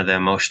be kind of the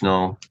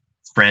emotional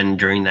friend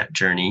during that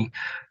journey.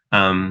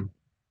 And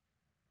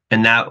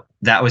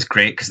that was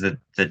great, because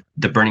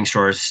the Burning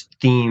Shores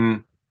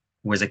theme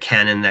was a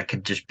canon that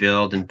could just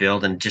build and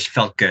build, and just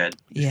felt good.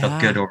 It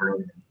felt good over and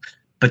over.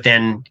 But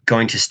then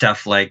going to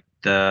stuff like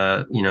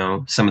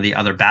some of the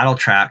other battle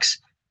tracks,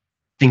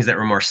 things that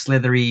were more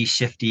slithery,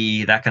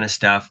 shifty, that kind of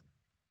stuff,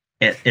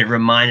 it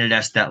reminded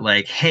us that,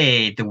 like,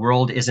 hey, the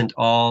world isn't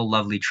all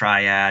lovely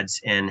triads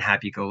and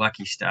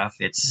happy-go-lucky stuff.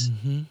 It's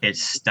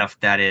stuff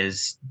that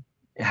has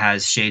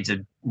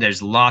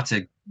there's lots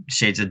of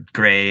shades of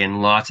gray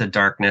and lots of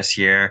darkness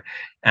here.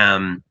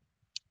 And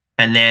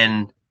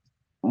then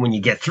when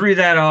you get through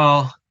that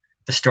all,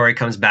 the story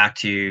comes back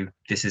to,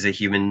 this is a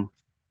human,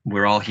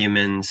 we're all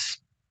humans.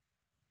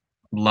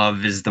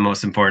 Love is the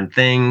most important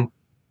thing.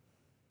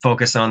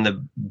 Focus on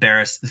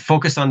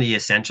the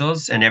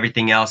essentials, and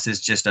everything else is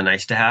just a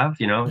nice to have,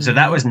 So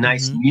that was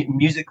nice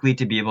musically,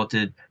 to be able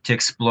to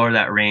explore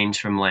that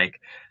range from,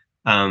 like,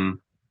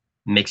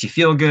 makes you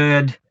feel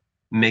good,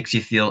 makes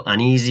you feel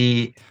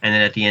uneasy, and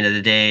then at the end of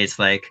the day, it's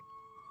like,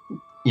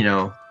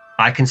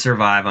 I can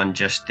survive on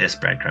just this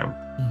breadcrumb.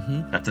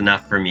 That's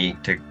enough for me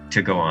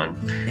to go on.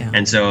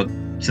 And so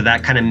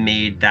that kind of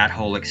made that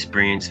whole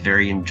experience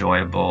very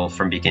enjoyable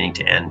from beginning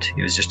to end.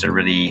 It was just a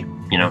really,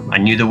 I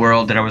knew the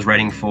world that I was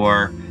writing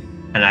for,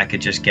 and I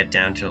could just get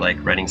down to, like,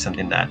 writing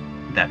something that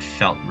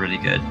felt really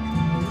good.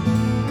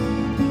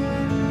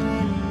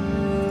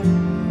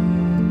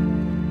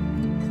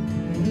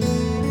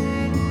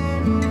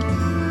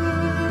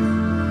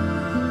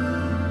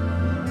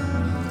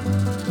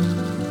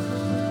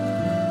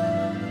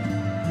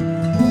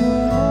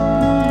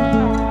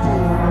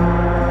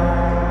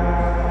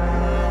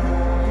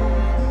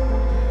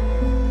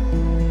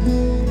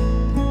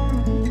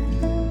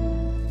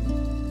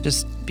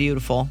 Just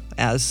beautiful,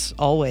 as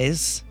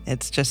always.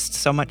 It's just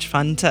so much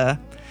fun to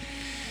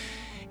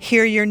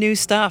hear your new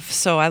stuff.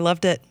 So I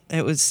loved it.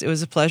 It was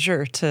a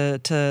pleasure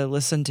to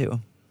listen to.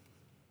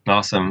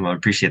 Awesome. I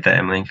appreciate that,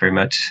 Emily, very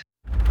much.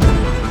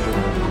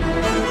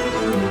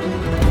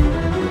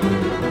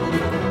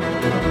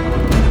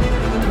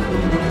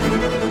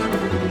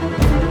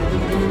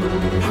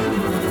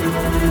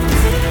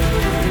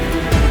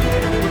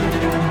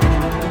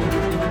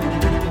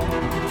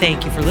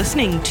 Thank you for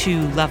listening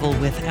to Level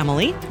with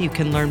Emily. You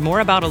can learn more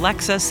about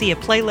Oleksa, see a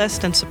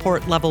playlist, and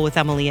support Level with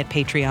Emily at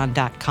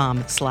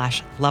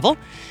patreon.com/level.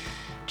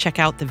 Check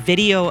out the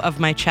video of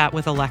my chat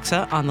with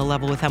Oleksa on the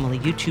Level with Emily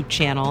YouTube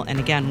channel. And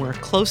again, we're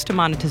close to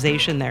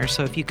monetization there,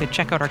 so if you could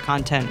check out our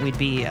content, we'd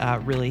be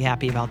really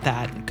happy about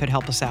that. It could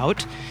help us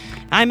out.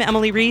 I'm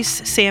Emily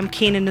Reese. Sam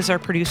Keenan is our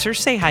producer.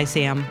 Say hi,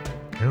 Sam.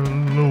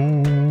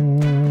 Hello.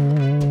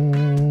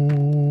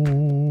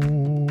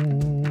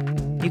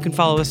 You can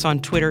follow us on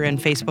Twitter and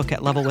Facebook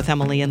at Level with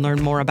Emily, and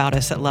learn more about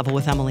us at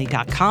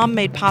levelwithemily.com,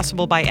 made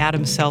possible by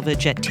Adam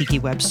Selvage at Tiki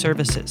Web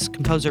Services.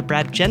 Composer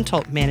Brad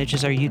Gentile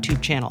manages our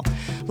YouTube channel.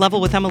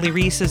 Level with Emily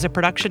Reese is a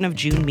production of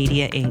June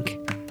Media, Inc.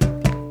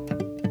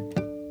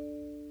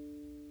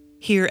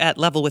 Here at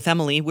Level with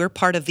Emily, we're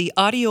part of the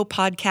Audio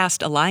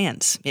Podcast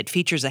Alliance. It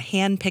features a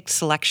hand-picked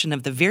selection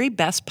of the very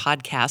best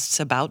podcasts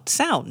about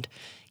sound.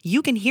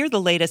 You can hear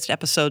the latest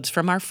episodes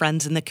from our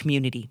friends in the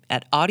community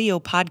at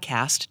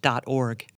audiopodcast.org.